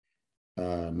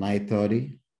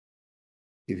 9:30.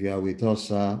 If you are with us,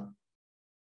 sir,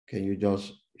 can you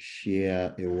just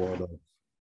share a word of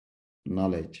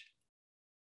knowledge?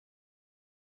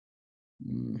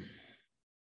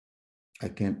 I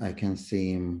can't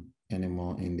see him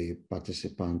anymore in the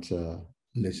participant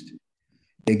list.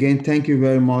 Again, thank you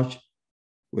very much.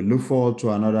 We look forward to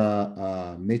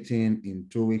another meeting in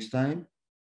 2 weeks' time.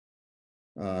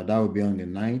 That will be on the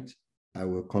 9th. I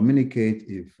will communicate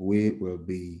if we will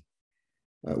be.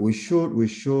 We should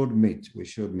meet. We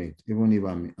should meet, even if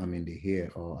I'm in the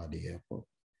here or at the airport.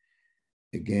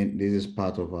 Again, this is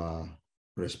part of our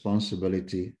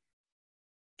responsibility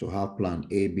to have plan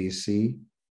A, B, C,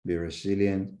 be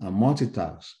resilient and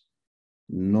multitask.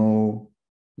 No,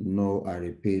 I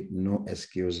repeat, no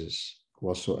excuses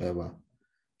whatsoever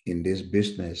in this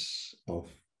business of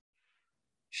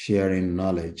sharing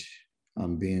knowledge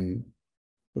and being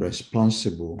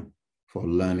responsible for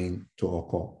learning to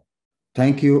occur.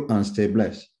 Thank you and stay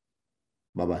blessed.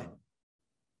 Bye-bye.